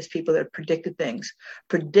of famous people that predicted things,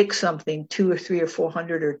 predict something 2 or 3 or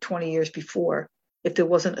 400 or 20 years before, if there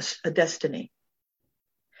wasn't a destiny?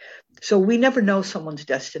 So we never know someone's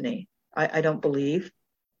destiny, I don't believe.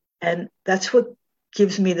 And that's what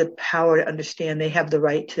gives me the power to understand they have the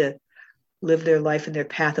right to live their life and their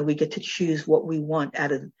path, and we get to choose what we want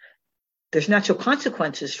out of. There's natural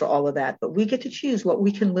consequences for all of that, but we get to choose what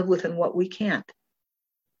we can live with and what we can't.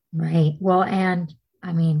 Right. Well, and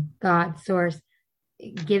I mean, God, source,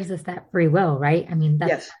 gives us that free will, right? I mean,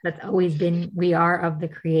 that's always been, we are of the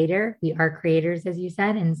creator. We are creators, as you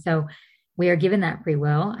said. And so we are given that free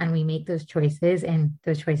will, and we make those choices, and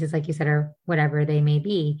those choices, like you said, are whatever they may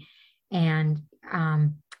be. And,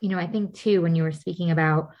 I think too, when you were speaking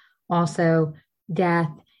about also death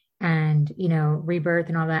and, rebirth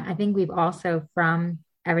and all that, I think we've also, from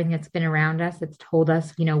everything that's been around us, it's told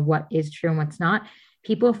us, what is true and what's not.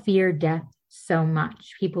 People fear death so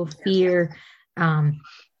much. People fear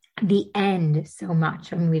the end so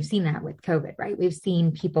much. I mean, we've seen that with COVID, right? We've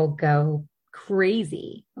seen people go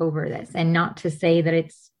crazy over this, and not to say that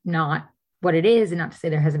it's not what it is, and not to say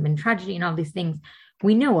there hasn't been tragedy and all these things.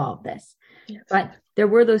 We know all of this, but there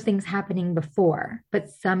were those things happening before, but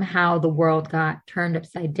somehow the world got turned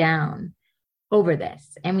upside down over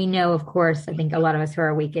this. And we know, of course, I think a lot of us who are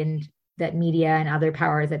awakened, that media and other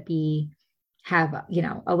powers that be have,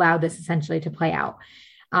 allowed this essentially to play out,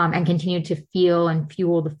 and continue to feel and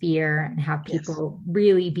fuel the fear, and have people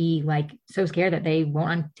really be like so scared that they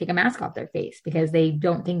won't take a mask off their face because they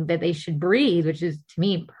don't think that they should breathe, which is, to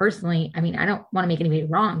me personally, I mean, I don't want to make anybody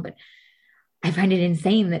wrong, but I find it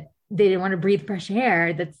insane that they didn't want to breathe fresh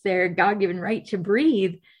air. That's their God-given right to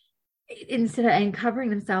breathe, instead of and covering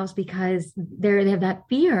themselves, because they have that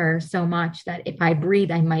fear so much that if I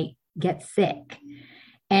breathe, I might get sick.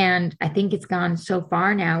 And I think it's gone so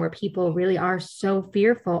far now where people really are so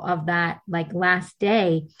fearful of that, like, last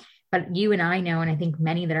day. But you and I know, and I think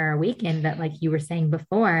many that are awakened, that, like you were saying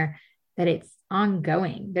before, that it's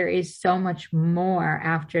ongoing. There is so much more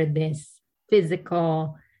after this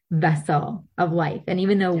physical vessel of life. And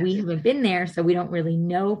even though we haven't been there, so we don't really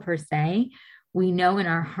know per se, we know in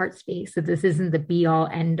our heart space that this isn't the be all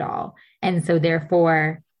end all. And so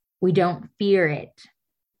therefore we don't fear it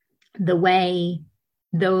the way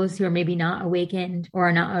those who are maybe not awakened or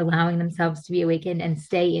are not allowing themselves to be awakened and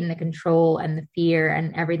stay in the control and the fear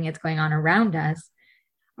and everything that's going on around us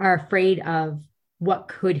are afraid of what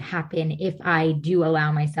could happen if I do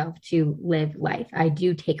allow myself to live life. I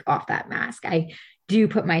do take off that mask. I do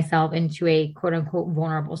put myself into a quote unquote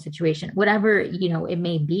vulnerable situation, whatever, it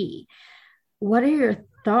may be. What are your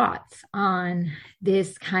thoughts on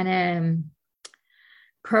this kind of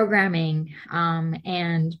programming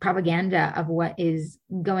and propaganda of what is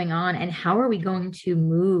going on, and how are we going to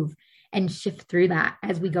move and shift through that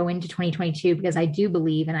as we go into 2022? Because I do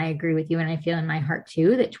believe, and I agree with you, and I feel in my heart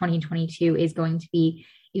too, that 2022 is going to be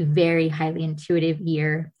a very highly intuitive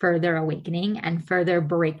year, further awakening and further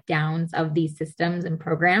breakdowns of these systems and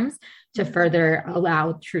programs to further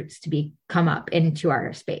allow truths to be come up into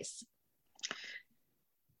our space.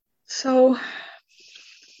 So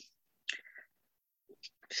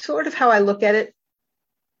sort of how I look at it,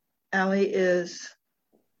 Allie, is,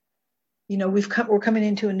 we're coming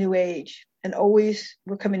into a new age, and always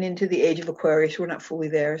we're coming into the age of Aquarius. We're not fully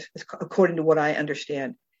there, according to what I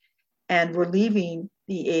understand. And we're leaving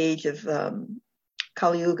the age of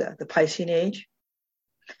Kali Yuga, the Piscean age.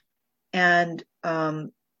 And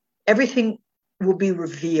everything will be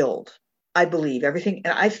revealed, I believe. Everything,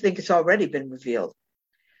 and I think it's already been revealed.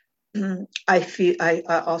 I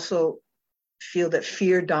also feel that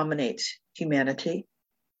fear dominates humanity.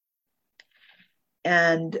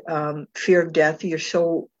 And fear of death, you're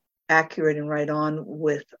so accurate and right on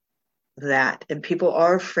with that. And people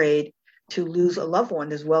are afraid to lose a loved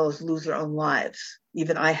one as well as lose their own lives.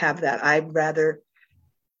 Even I have that. I'd rather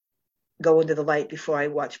go into the light before I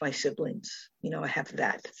watch my siblings. I have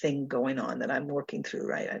that thing going on that I'm working through,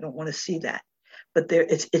 right? I don't want to see that. But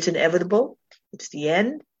it's inevitable. It's the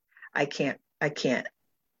end. I can't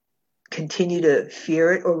continue to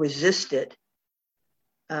fear it or resist it.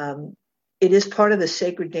 It is part of the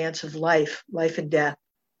sacred dance of life and death,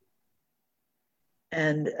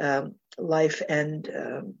 and life and,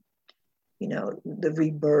 the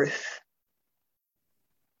rebirth.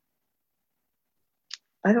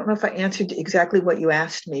 I don't know if I answered exactly what you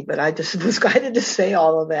asked me, but I just was guided to say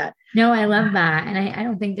all of that. No, I love that. And I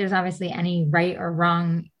don't think there's obviously any right or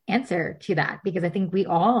wrong answer to that, because I think we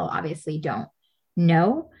all obviously don't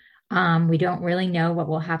know. We don't really know what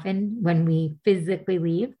will happen when we physically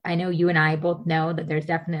leave. I know you and I both know that there's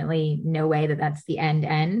definitely no way that that's the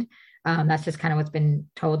end. That's just kind of what's been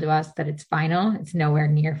told to us, that it's final. It's nowhere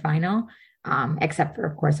near final, except for,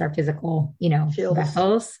 of course, our physical,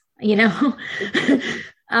 vessels,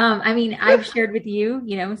 I mean, I've shared with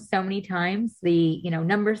you, so many times the,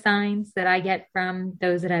 number signs that I get from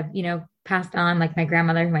those that I've, passed on, like my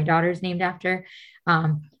grandmother, who my daughter's named after.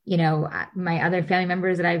 My other family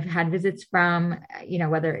members that I've had visits from,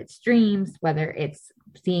 whether it's dreams, whether it's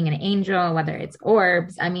seeing an angel, whether it's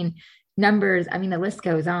orbs, numbers, the list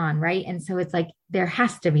goes on, right? And so it's like, there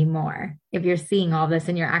has to be more if you're seeing all this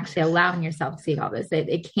and you're actually allowing yourself to see all this.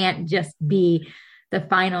 It can't just be the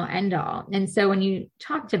final end all. And so when you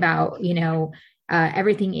talked about,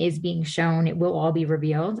 everything is being shown, it will all be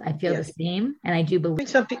revealed. I feel the same. And I do believe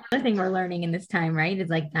something. Another thing we're learning in this time, right, is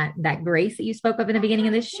like that grace that you spoke of in the beginning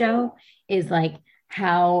of this show is like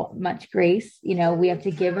how much grace, we have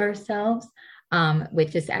to give ourselves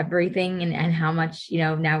with just everything, and how much,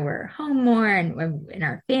 now we're home more and we're in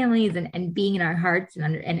our families and being in our hearts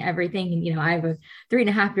and everything. And, I have a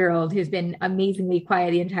 3.5-year-old who's been amazingly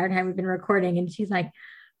quiet the entire time we've been recording. And she's like,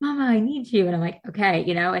 Mama, I need you. And I'm like, okay,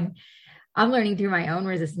 and I'm learning through my own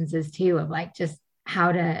resistances too, of like just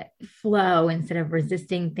how to flow instead of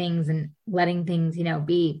resisting things and letting things,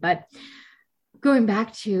 be. But going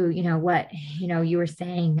back to, what, you were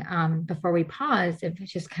saying before we paused, of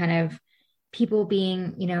just kind of people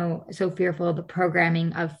being, so fearful of the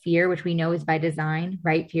programming of fear, which we know is by design,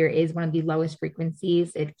 right? Fear is one of the lowest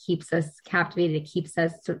frequencies. It keeps us captivated. It keeps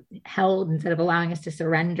us held instead of allowing us to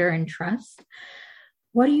surrender and trust.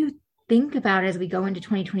 What do you think about as we go into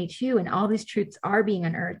 2022 and all these truths are being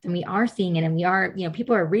unearthed and we are seeing it, and we are,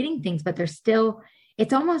 people are reading things, but they're still,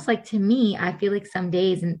 it's almost like, to me, I feel like some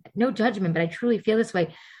days, and no judgment, but I truly feel this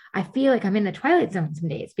way. I feel like I'm in the twilight zone some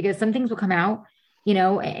days, because some things will come out,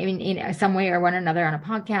 in some way or one another, on a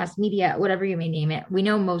podcast, media, whatever you may name it. We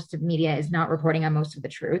know most of media is not reporting on most of the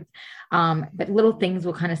truth. But little things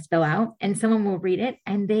will kind of spill out, and someone will read it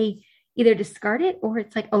and they either discard it, or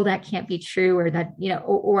it's like, oh, that can't be true, or that,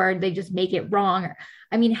 or they just make it wrong.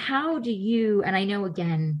 How do you, and I know,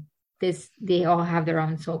 again, they all have their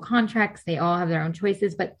own soul contracts, they all have their own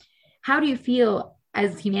choices, but how do you feel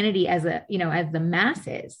as humanity, as as the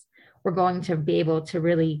masses, we're going to be able to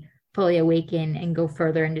really fully awaken and go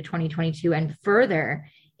further into 2022 and further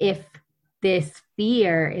if this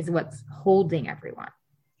fear is what's holding everyone?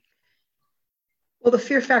 Well, the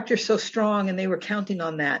fear factor is so strong, and they were counting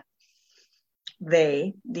on that.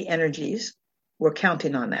 The energies, were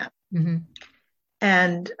counting on that. Mm-hmm.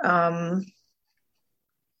 And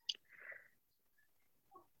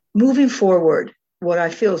moving forward, what I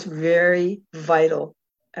feel is very vital,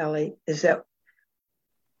 Allie, is that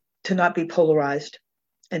to not be polarized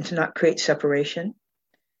and to not create separation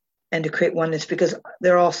and to create oneness, because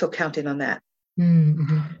they're also counting on that.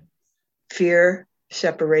 Mm-hmm. Fear,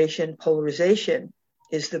 separation, polarization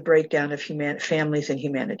is the breakdown of families and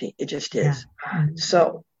humanity. It just is. Yeah. Mm-hmm.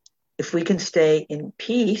 So if we can stay in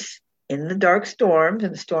peace in the dark storms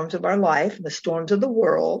and the storms of our life and the storms of the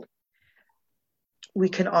world, we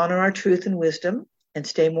can honor our truth and wisdom and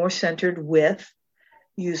stay more centered with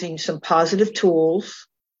using some positive tools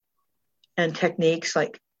and techniques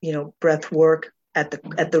like, breath work at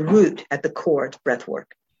the root, at the core, it's breath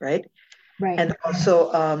work, right? Right. And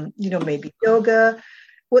also, maybe yoga,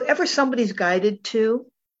 whatever somebody's guided to.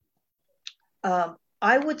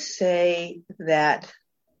 I would say that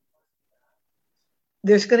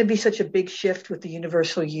there's going to be such a big shift with the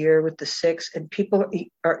universal year, with the 6, and people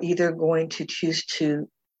are either going to choose to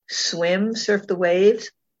swim, surf the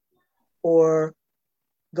waves, or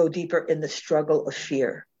go deeper in the struggle of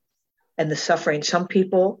fear and the suffering. Some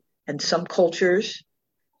people and some cultures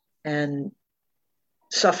and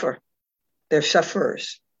suffer. They're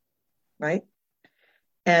sufferers, right?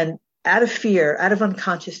 And out of fear, out of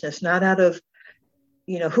unconsciousness, not out of,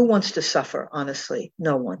 who wants to suffer, honestly?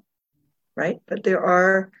 No one, right? But there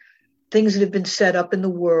are things that have been set up in the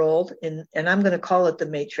world, and I'm going to call it the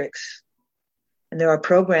matrix. And there are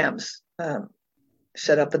programs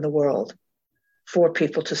set up in the world for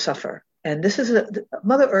people to suffer. And this is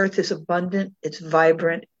Mother Earth is abundant. It's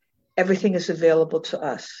vibrant. Everything is available to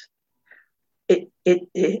us.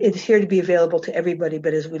 It's here to be available to everybody.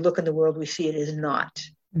 But as we look in the world, we see it is not.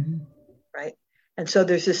 Mm-hmm. Right. And so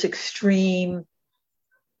there's this extreme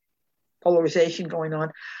polarization going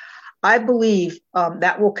on. I believe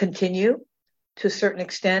that will continue to a certain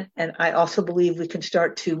extent. And I also believe we can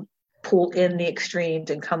start to pull in the extremes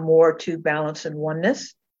and come more to balance and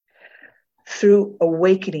oneness through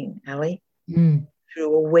awakening, Allie. Through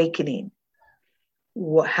awakening.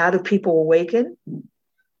 How do people awaken?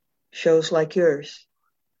 Shows like yours.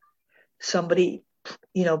 Somebody,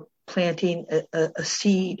 planting a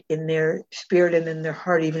seed in their spirit and in their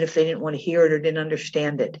heart, even if they didn't want to hear it or didn't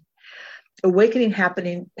understand it. Awakening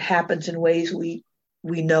happens in ways we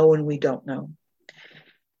know and we don't know.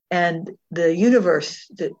 And the universe,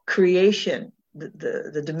 the creation,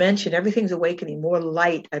 the dimension, everything's awakening. More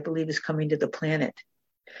light, I believe, is coming to the planet.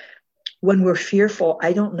 When we're fearful,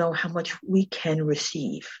 I don't know how much we can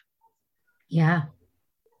receive. Yeah.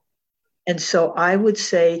 And so I would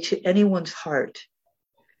say to anyone's heart,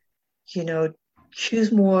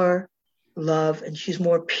 choose more love and choose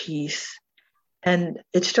more peace. And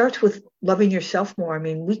it starts with loving yourself more. I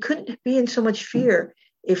mean, we couldn't be in so much fear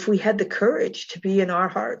if we had the courage to be in our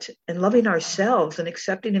hearts and loving ourselves and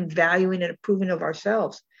accepting and valuing and approving of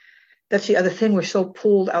ourselves. That's the other thing. We're so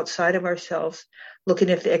pulled outside of ourselves, looking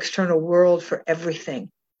at the external world for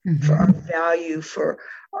everything, mm-hmm. for our value, for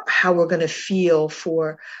how we're going to feel,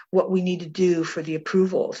 for what we need to do, for the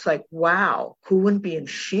approval. It's like, wow, who wouldn't be in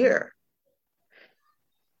fear?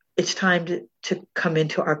 It's time to come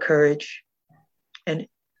into our courage and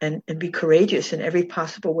be courageous in every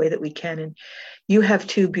possible way that we can. And you have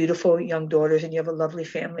 2 beautiful young daughters and you have a lovely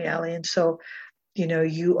family, Allie. And so,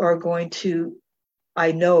 you are going to,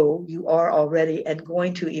 I know you are already, and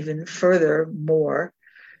going to even further more,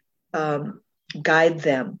 guide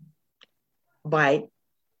them by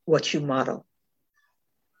what you model.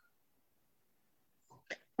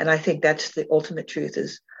 And I think that's the ultimate truth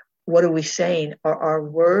is, what are we saying? Are our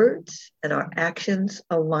words and our actions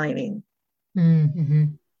aligning? Mm-hmm.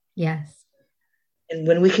 Yes. And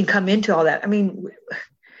when we can come into all that, I mean,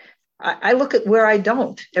 I look at where I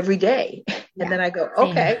don't every day, and then I go,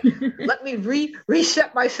 okay, let me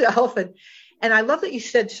reset myself. And I love that you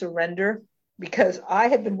said surrender, because I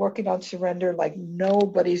have been working on surrender like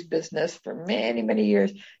nobody's business for many, many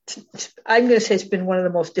years. I'm going to say it's been one of the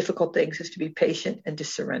most difficult things, is to be patient and to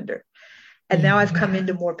surrender. And now I've come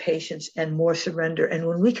into more patience and more surrender. And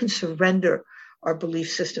when we can surrender our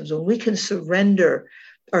belief systems, when we can surrender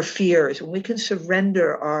our fears, when we can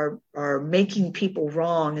surrender our making people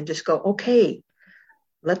wrong and just go, okay,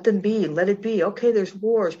 let them be, let it be. Okay, there's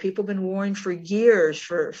wars. People have been warring for years,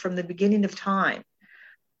 from the beginning of time,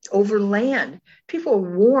 over land. People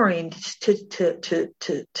are warring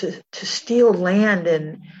to steal land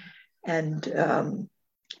and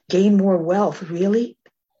gain more wealth. Really?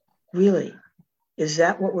 Really? Is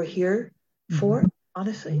that what we're here for?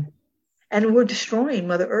 Honestly. And we're destroying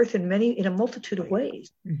Mother Earth in a multitude of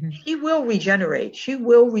ways. She will regenerate. She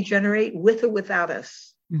will regenerate with or without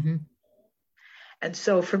us. And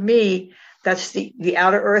so for me, that's the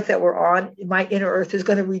outer earth that we're on. My inner earth is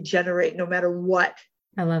going to regenerate no matter what.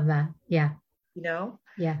 I love that. Yeah. You know?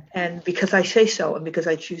 Yeah. And because I say so, and because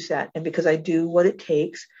I choose that, and because I do what it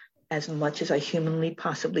takes as much as I humanly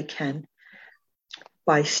possibly can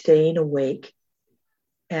by staying awake.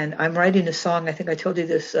 And I'm writing a song. I think I told you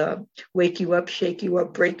this, wake you up, shake you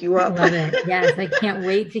up, break you up. I love it. Yes. I can't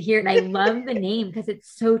wait to hear it. And I love the name because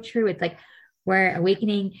it's so true. It's like we're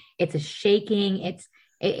awakening. It's a shaking.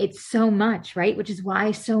 It's so much, right? Which is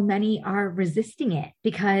why so many are resisting it,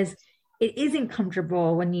 because it isn't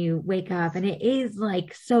comfortable when you wake up, and it is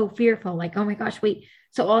like so fearful, like, oh my gosh, wait.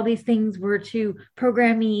 So all these things were to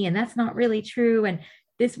program me, and that's not really true. And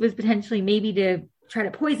this was potentially maybe to try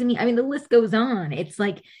to poison me. I mean, the list goes on. It's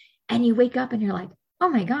like, and you wake up and you're like, oh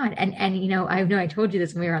my God. And I know I told you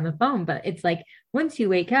this when we were on the phone, but it's like, once you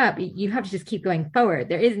wake up, you have to just keep going forward.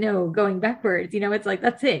 There is no going backwards. It's like,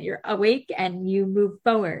 that's it. You're awake and you move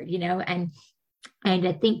forward, and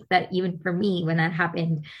I think that even for me, when that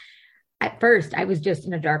happened, at first I was just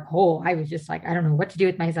in a dark hole. I was just like, I don't know what to do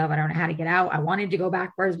with myself. I don't know how to get out. I wanted to go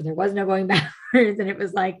backwards, but there was no going backwards. And it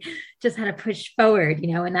was like, just how to push forward,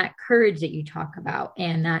 and that courage that you talk about,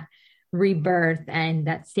 and that rebirth, and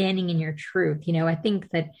that standing in your truth. I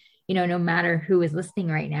think that, no matter who is listening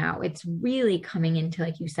right now, it's really coming into,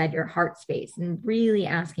 like you said, your heart space, and really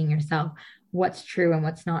asking yourself what's true and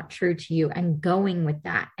what's not true to you, and going with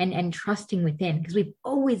that, and trusting within, because we've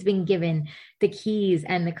always been given the keys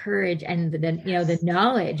and the courage and the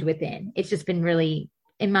knowledge within. It's just been really,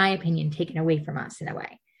 in my opinion, taken away from us in a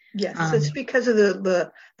way. Yes, it's because of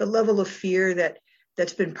the level of fear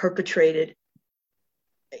that's been perpetrated,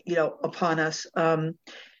 upon us.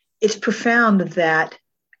 It's profound that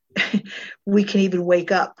we can even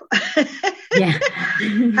wake up. Yeah.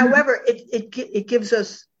 However, it gives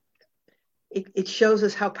us, it shows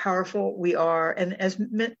us how powerful we are. And as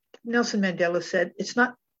Nelson Mandela said, it's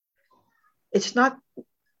not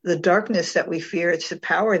the darkness that we fear, it's the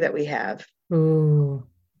power that we have. Ooh.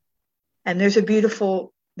 And there's a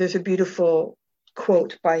beautiful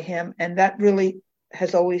quote by him, and that really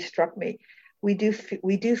has always struck me. We do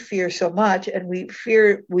fear so much, and we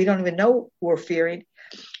don't even know we're fearing.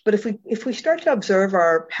 But if we start to observe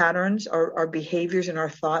our patterns, our behaviors, and our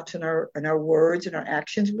thoughts, and our words and our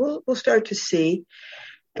actions, we'll start to see.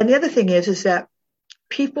 And the other thing is that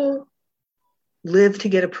people live to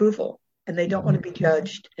get approval, and they don't want to be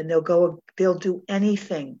judged, and they'll do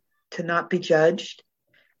anything to not be judged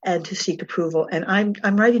and to seek approval. And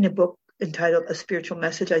I'm writing a book entitled A Spiritual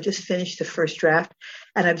Message. I just finished the first draft,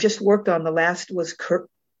 and I've just worked on the last was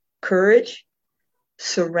courage,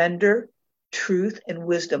 surrender, truth, and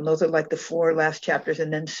wisdom. Those are like the 4 last chapters,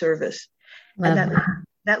 and then service. Love and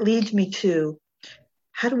that leads me to,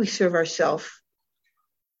 how do we serve ourselves?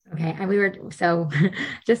 Okay. And so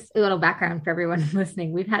just a little background for everyone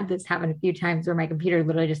listening. We've had this happen a few times where my computer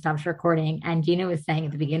literally just stops recording. And Gina was saying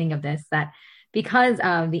at the beginning of this that because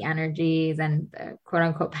of the energies and the quote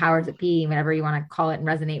unquote powers that be, whatever you want to call it and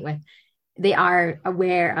resonate with, they are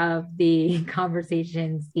aware of the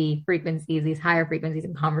conversations, the frequencies, these higher frequencies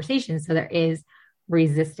and conversations. So there is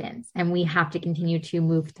resistance, and we have to continue to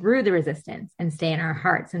move through the resistance and stay in our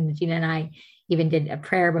hearts. And Gina and I even did a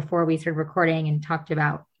prayer before we started recording and talked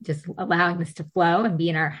about just allowing this to flow and be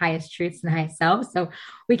in our highest truths and highest selves. So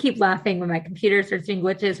we keep laughing when my computer starts doing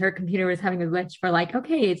glitches. Her computer was having a glitch. We're like,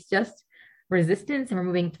 okay, it's just resistance and we're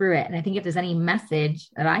moving through it. And I think if there's any message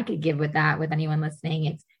that I could give with that, with anyone listening,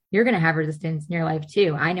 it's you're going to have resistance in your life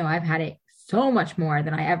too. I know I've had it so much more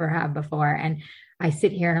than I ever have before. And I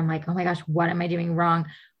sit here and I'm like, oh my gosh, what am I doing wrong?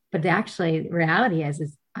 But the reality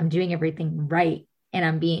is I'm doing everything right. And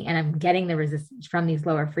I'm getting the resistance from these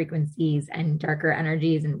lower frequencies and darker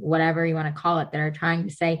energies and whatever you want to call it that are trying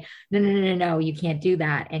to say, no, you can't do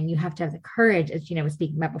that. And you have to have the courage, as Gina was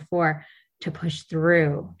speaking about before, to push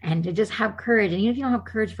through and to just have courage. And even if you don't have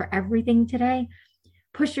courage for everything today,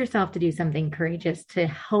 push yourself to do something courageous to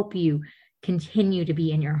help you continue to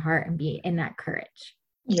be in your heart and be in that courage.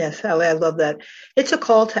 Yes, Allie, I love that. It's a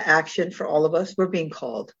call to action for all of us. We're being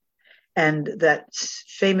called. And that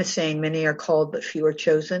famous saying, many are called, but few are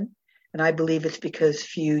chosen. And I believe it's because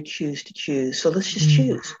few choose to choose. So let's just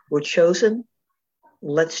choose. We're chosen.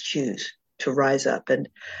 Let's choose to rise up. And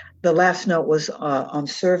the last note was on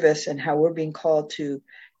service and how we're being called to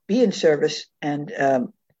be in service, and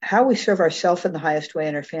how we serve ourselves in the highest way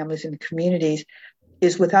and our families and communities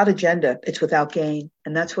is without agenda. It's without gain.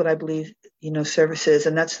 And that's what I believe services.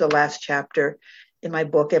 And that's the last chapter in my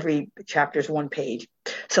book. Every chapter is 1 page.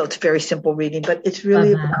 So it's very simple reading, but it's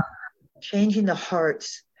really about changing the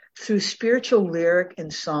hearts through spiritual lyric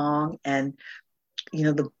and song and,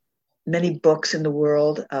 the many books in the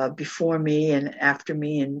world before me and after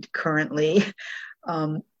me and currently.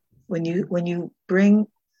 When you bring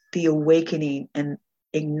the awakening and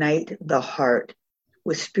ignite the heart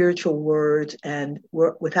with spiritual words and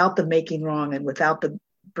without the making wrong and without the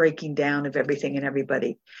breaking down of everything and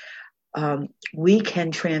everybody, we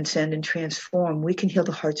can transcend and transform. We can heal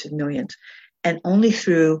the hearts of millions. And only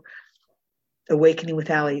through Awakening with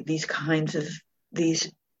Ali, these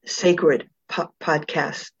sacred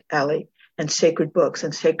podcasts, Ali, and sacred books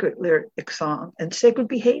and sacred lyric song and sacred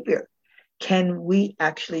behavior, can we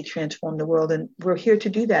actually transform the world? And we're here to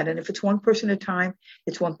do that. And if it's one person at a time,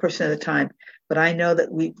 it's one person at a time. But I know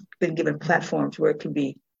that we've been given platforms where it can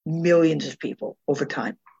be millions of people over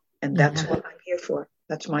time. And that's what I'm here for.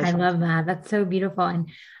 That's my I love that. That's so beautiful. And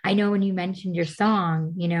I know when you mentioned your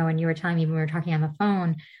song, and you were telling me when we were talking on the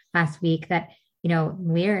phone last week that,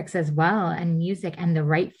 lyrics as well and music and the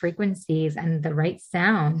right frequencies and the right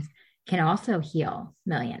sounds can also heal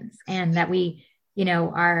millions. And that we,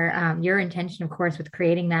 our your intention, of course, with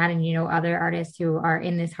creating that and, other artists who are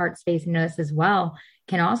in this heart space and know this as well,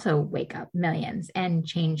 can also wake up millions and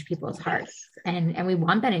change people's hearts. And we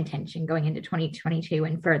want that intention going into 2022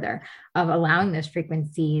 and further of allowing those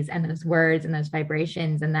frequencies and those words and those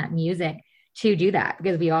vibrations and that music to do that,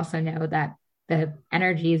 because we also know that the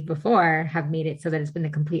energies before have made it so that it's been the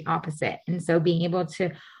complete opposite. And so being able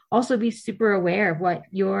to also be super aware of what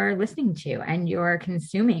you're listening to and you're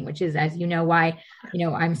consuming, which is, as you know, why,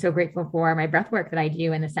 I'm so grateful for my breath work that I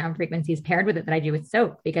do and the sound frequencies paired with it that I do with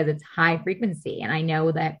soap, because it's high frequency. And I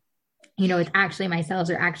know that, it's actually my cells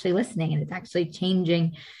are actually listening and it's actually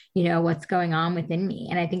changing, what's going on within me.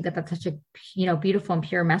 And I think that that's such a, beautiful and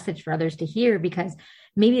pure message for others to hear, because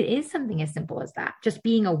maybe it is something as simple as that, just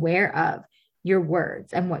being aware of your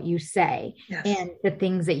words and what you say and the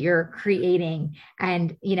things that you're creating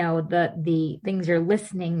and, the things you're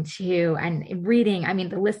listening to and reading. I mean,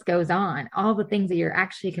 the list goes on. All the things that you're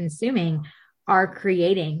actually consuming are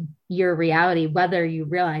creating your reality, whether you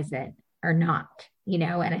realize it or not, and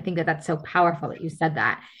I think that that's so powerful that you said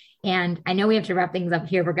that. And I know we have to wrap things up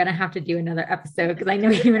here. We're going to have to do another episode because I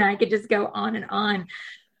know you and I could just go on and on,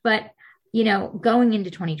 but, going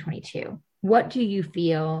into 2022, what do you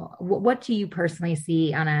feel? What do you personally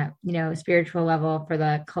see on a, spiritual level for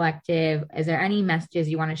the collective? Is there any messages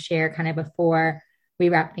you want to share kind of before we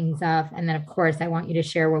wrap things up? And then, of course, I want you to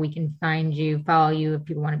share where we can find you, follow you, if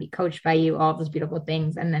people want to be coached by you, all those beautiful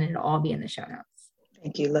things. And then it'll all be in the show notes.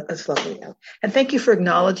 Thank you. That's lovely. And thank you for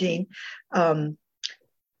acknowledging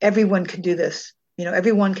everyone can do this.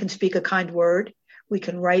 Everyone can speak a kind word. We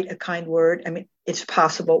can write a kind word. I mean, it's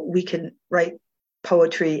possible. We can write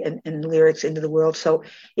poetry and lyrics into the world. So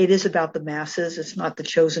it is about the masses. It's not the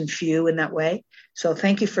chosen few in that way. So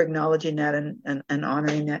thank you for acknowledging that and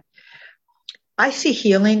honoring that. I see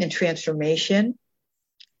healing and transformation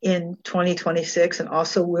in 2026. And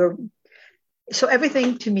also so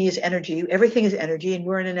everything to me is energy. Everything is energy, and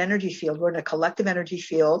we're in an energy field. We're in a collective energy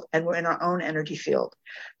field, and we're in our own energy field.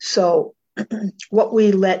 So what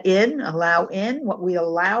we let in, what we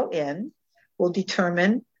allow in will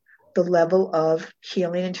determine the level of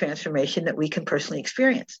healing and transformation that we can personally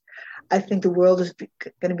experience. I think the world is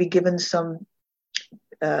going to be given some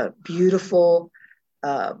beautiful,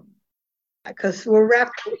 because we're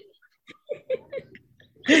wrapped.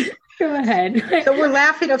 Go ahead. So we're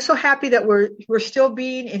laughing. I'm so happy that we're still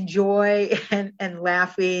being in joy and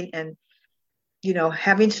laughing and,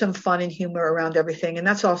 having some fun and humor around everything. And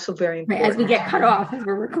that's also very important. Right, as we get cut off as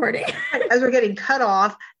we're recording. As we're getting cut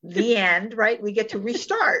off, the end, right? We get to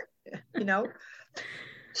restart.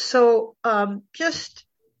 So just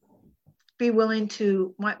be willing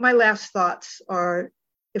to, my last thoughts are,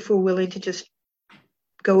 if we're willing to just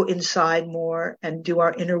go inside more and do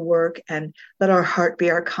our inner work and let our heart be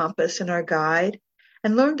our compass and our guide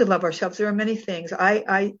and learn to love ourselves. There are many things.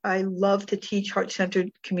 I love to teach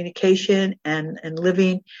heart-centered communication and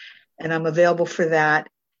living, and I'm available for that.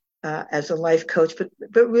 As a life coach, but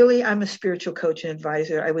really I'm a spiritual coach and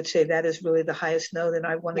advisor. I would say that is really the highest note, and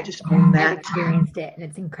I want to just own that. I've experienced it, and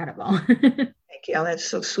it's incredible. Thank you. Oh, that's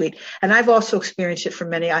so sweet. And I've also experienced it for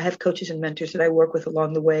many. I have coaches and mentors that I work with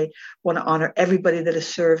along the way. Want to honor everybody that has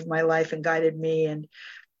served my life and guided me and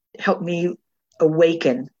helped me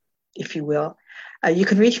awaken, if you will. You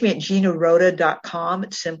can reach me at ginaroda.com.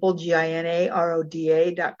 It's simple, GINARODA.com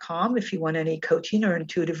if you want any coaching or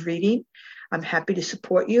intuitive reading. I'm happy to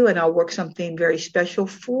support you, and I'll work something very special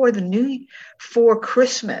for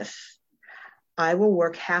Christmas. I will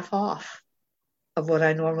work half off of what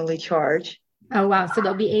I normally charge. Oh, wow. So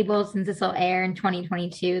they'll be able, since this will air in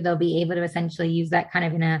 2022, they'll be able to essentially use that kind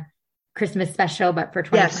of in a Christmas special, but for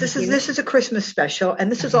Yes, this is 2022. this is a Christmas special,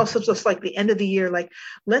 and this is Okay. also just like the end of the year. Like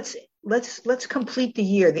let's complete the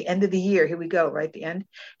year, the end of the year. Here we go, right? The end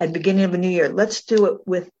and beginning of a new year. Let's do it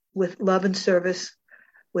with love and service,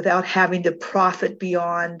 without having to profit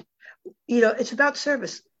beyond. It's about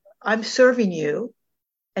service. I'm serving you,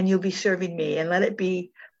 and you'll be serving me, and let it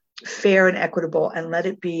be fair and equitable, and let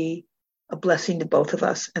it be a blessing to both of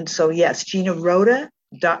us. And so, yes,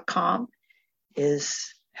 GinaRoda.com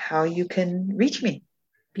is how you can reach me.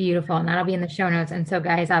 Beautiful. And that'll be in the show notes. And so,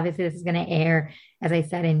 guys, obviously, this is going to air, as I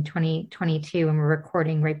said, in 2022, and we're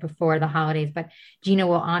recording right before the holidays. But Gina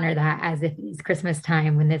will honor that as if it's Christmas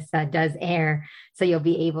time when this does air. So you'll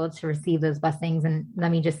be able to receive those blessings. And let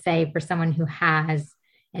me just say, for someone who has,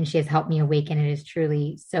 and she has helped me awaken, it is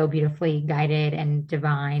truly so beautifully guided and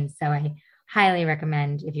divine. So I highly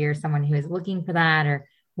recommend, if you're someone who is looking for that or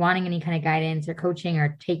wanting any kind of guidance or coaching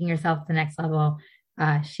or taking yourself to the next level,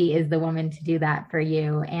 she is the woman to do that for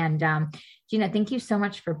you. And Gina, thank you so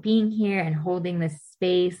much for being here and holding this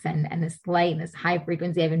space and this light and this high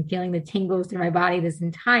frequency. I've been feeling the tingles through my body this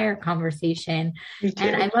entire conversation. Me too.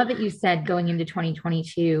 And I love that you said going into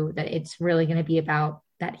 2022 that it's really going to be about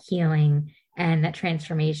that healing and that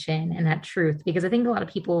transformation and that truth, because I think a lot of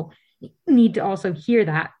people need to also hear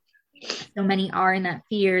that. So many are in that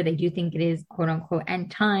fear. They do think it is quote unquote end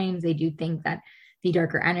times. They do think that the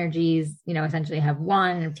darker energies, essentially have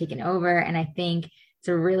won and have taken over. And I think it's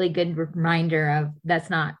a really good reminder of that's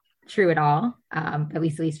not true at all, at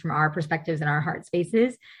least from our perspectives and our heart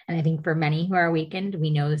spaces. And I think for many who are awakened,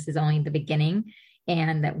 we know this is only the beginning,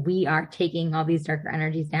 and that we are taking all these darker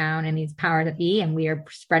energies down and these power that be, and we are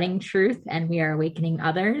spreading truth and we are awakening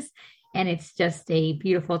others. And it's just a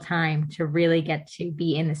beautiful time to really get to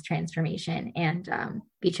be in this transformation and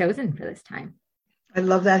be chosen for this time. I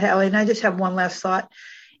love that, Hallie. And I just have one last thought.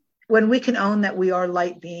 When we can own that we are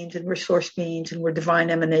light beings and we're source beings and we're divine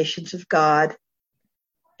emanations of God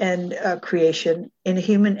and creation in a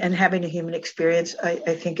human and having a human experience,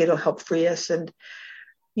 I think it'll help free us. And,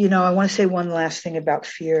 I want to say one last thing about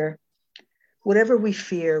fear. Whatever we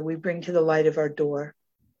fear, we bring to the light of our door.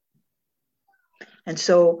 And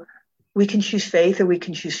so we can choose faith or we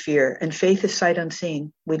can choose fear. And faith is sight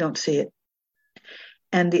unseen. We don't see it.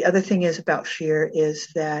 And the other thing is about fear is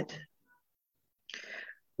that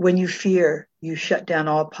when you fear, you shut down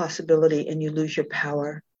all possibility and you lose your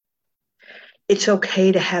power. It's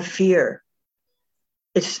okay to have fear.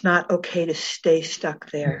 It's not okay to stay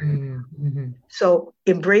stuck there. Mm-hmm. So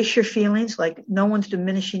embrace your feelings. Like, no one's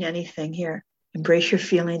diminishing anything here. Embrace your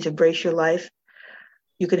feelings, embrace your life.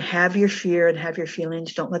 You can have your fear and have your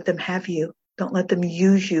feelings. Don't let them have you. Don't let them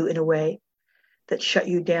use you in a way that shut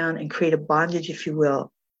you down and create a bondage, if you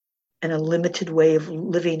will, and a limited way of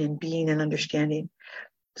living and being and understanding.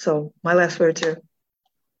 So my last words are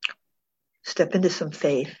step into some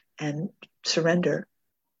faith and surrender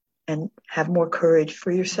and have more courage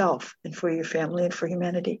for yourself and for your family and for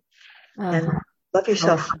humanity. And love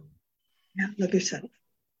yourself. Yeah, love yourself.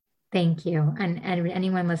 Thank you. And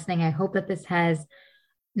anyone listening, I hope that this has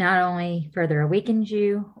not only further awakened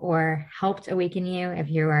you or helped awaken you. If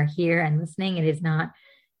you are here and listening, it is not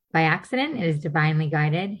by accident. It is divinely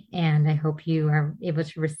guided. And I hope you are able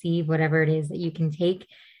to receive whatever it is that you can take,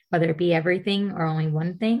 whether it be everything or only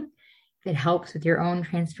one thing. If it helps with your own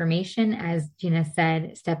transformation, as Gina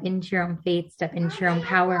said, step into your own faith, step into your own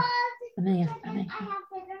power. Oh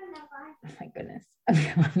my goodness.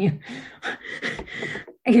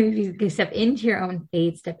 You step into your own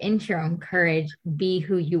faith, step into your own courage, be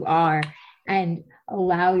who you are, and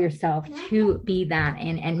allow yourself to be that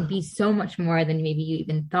and be so much more than maybe you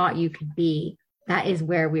even thought you could be. That is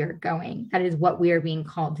where we are going. That is what we are being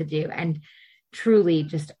called to do. And truly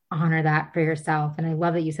just honor that for yourself. And I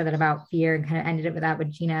love that you said that about fear and kind of ended it with that with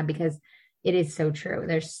Gina, because it is so true.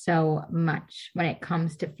 There's so much when it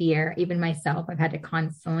comes to fear. Even myself, I've had to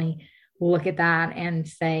constantly look at that and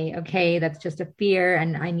say, okay, that's just a fear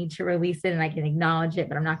and I need to release it and I can acknowledge it,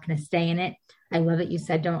 but I'm not going to stay in it. I love that you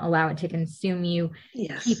said, don't allow it to consume you,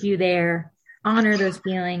 Yes. Keep you there, honor those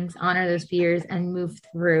feelings, honor those fears, and move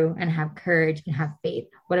through and have courage and have faith.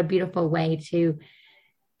 What a beautiful way to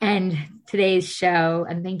end today's show.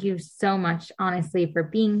 And thank you so much, honestly, for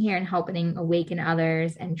being here and helping awaken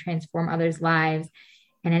others and transform others' lives.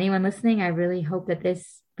 And anyone listening, I really hope that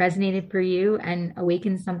this resonated for you and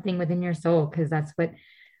awakened something within your soul, because that's what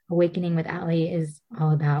Awakening with Ali is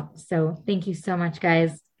all about. So thank you so much,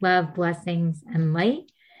 guys. Love, blessings, and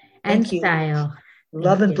light and Thank you. style.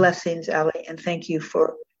 Love Thank and you. blessings, Ali, and thank you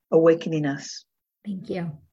for awakening us. Thank you.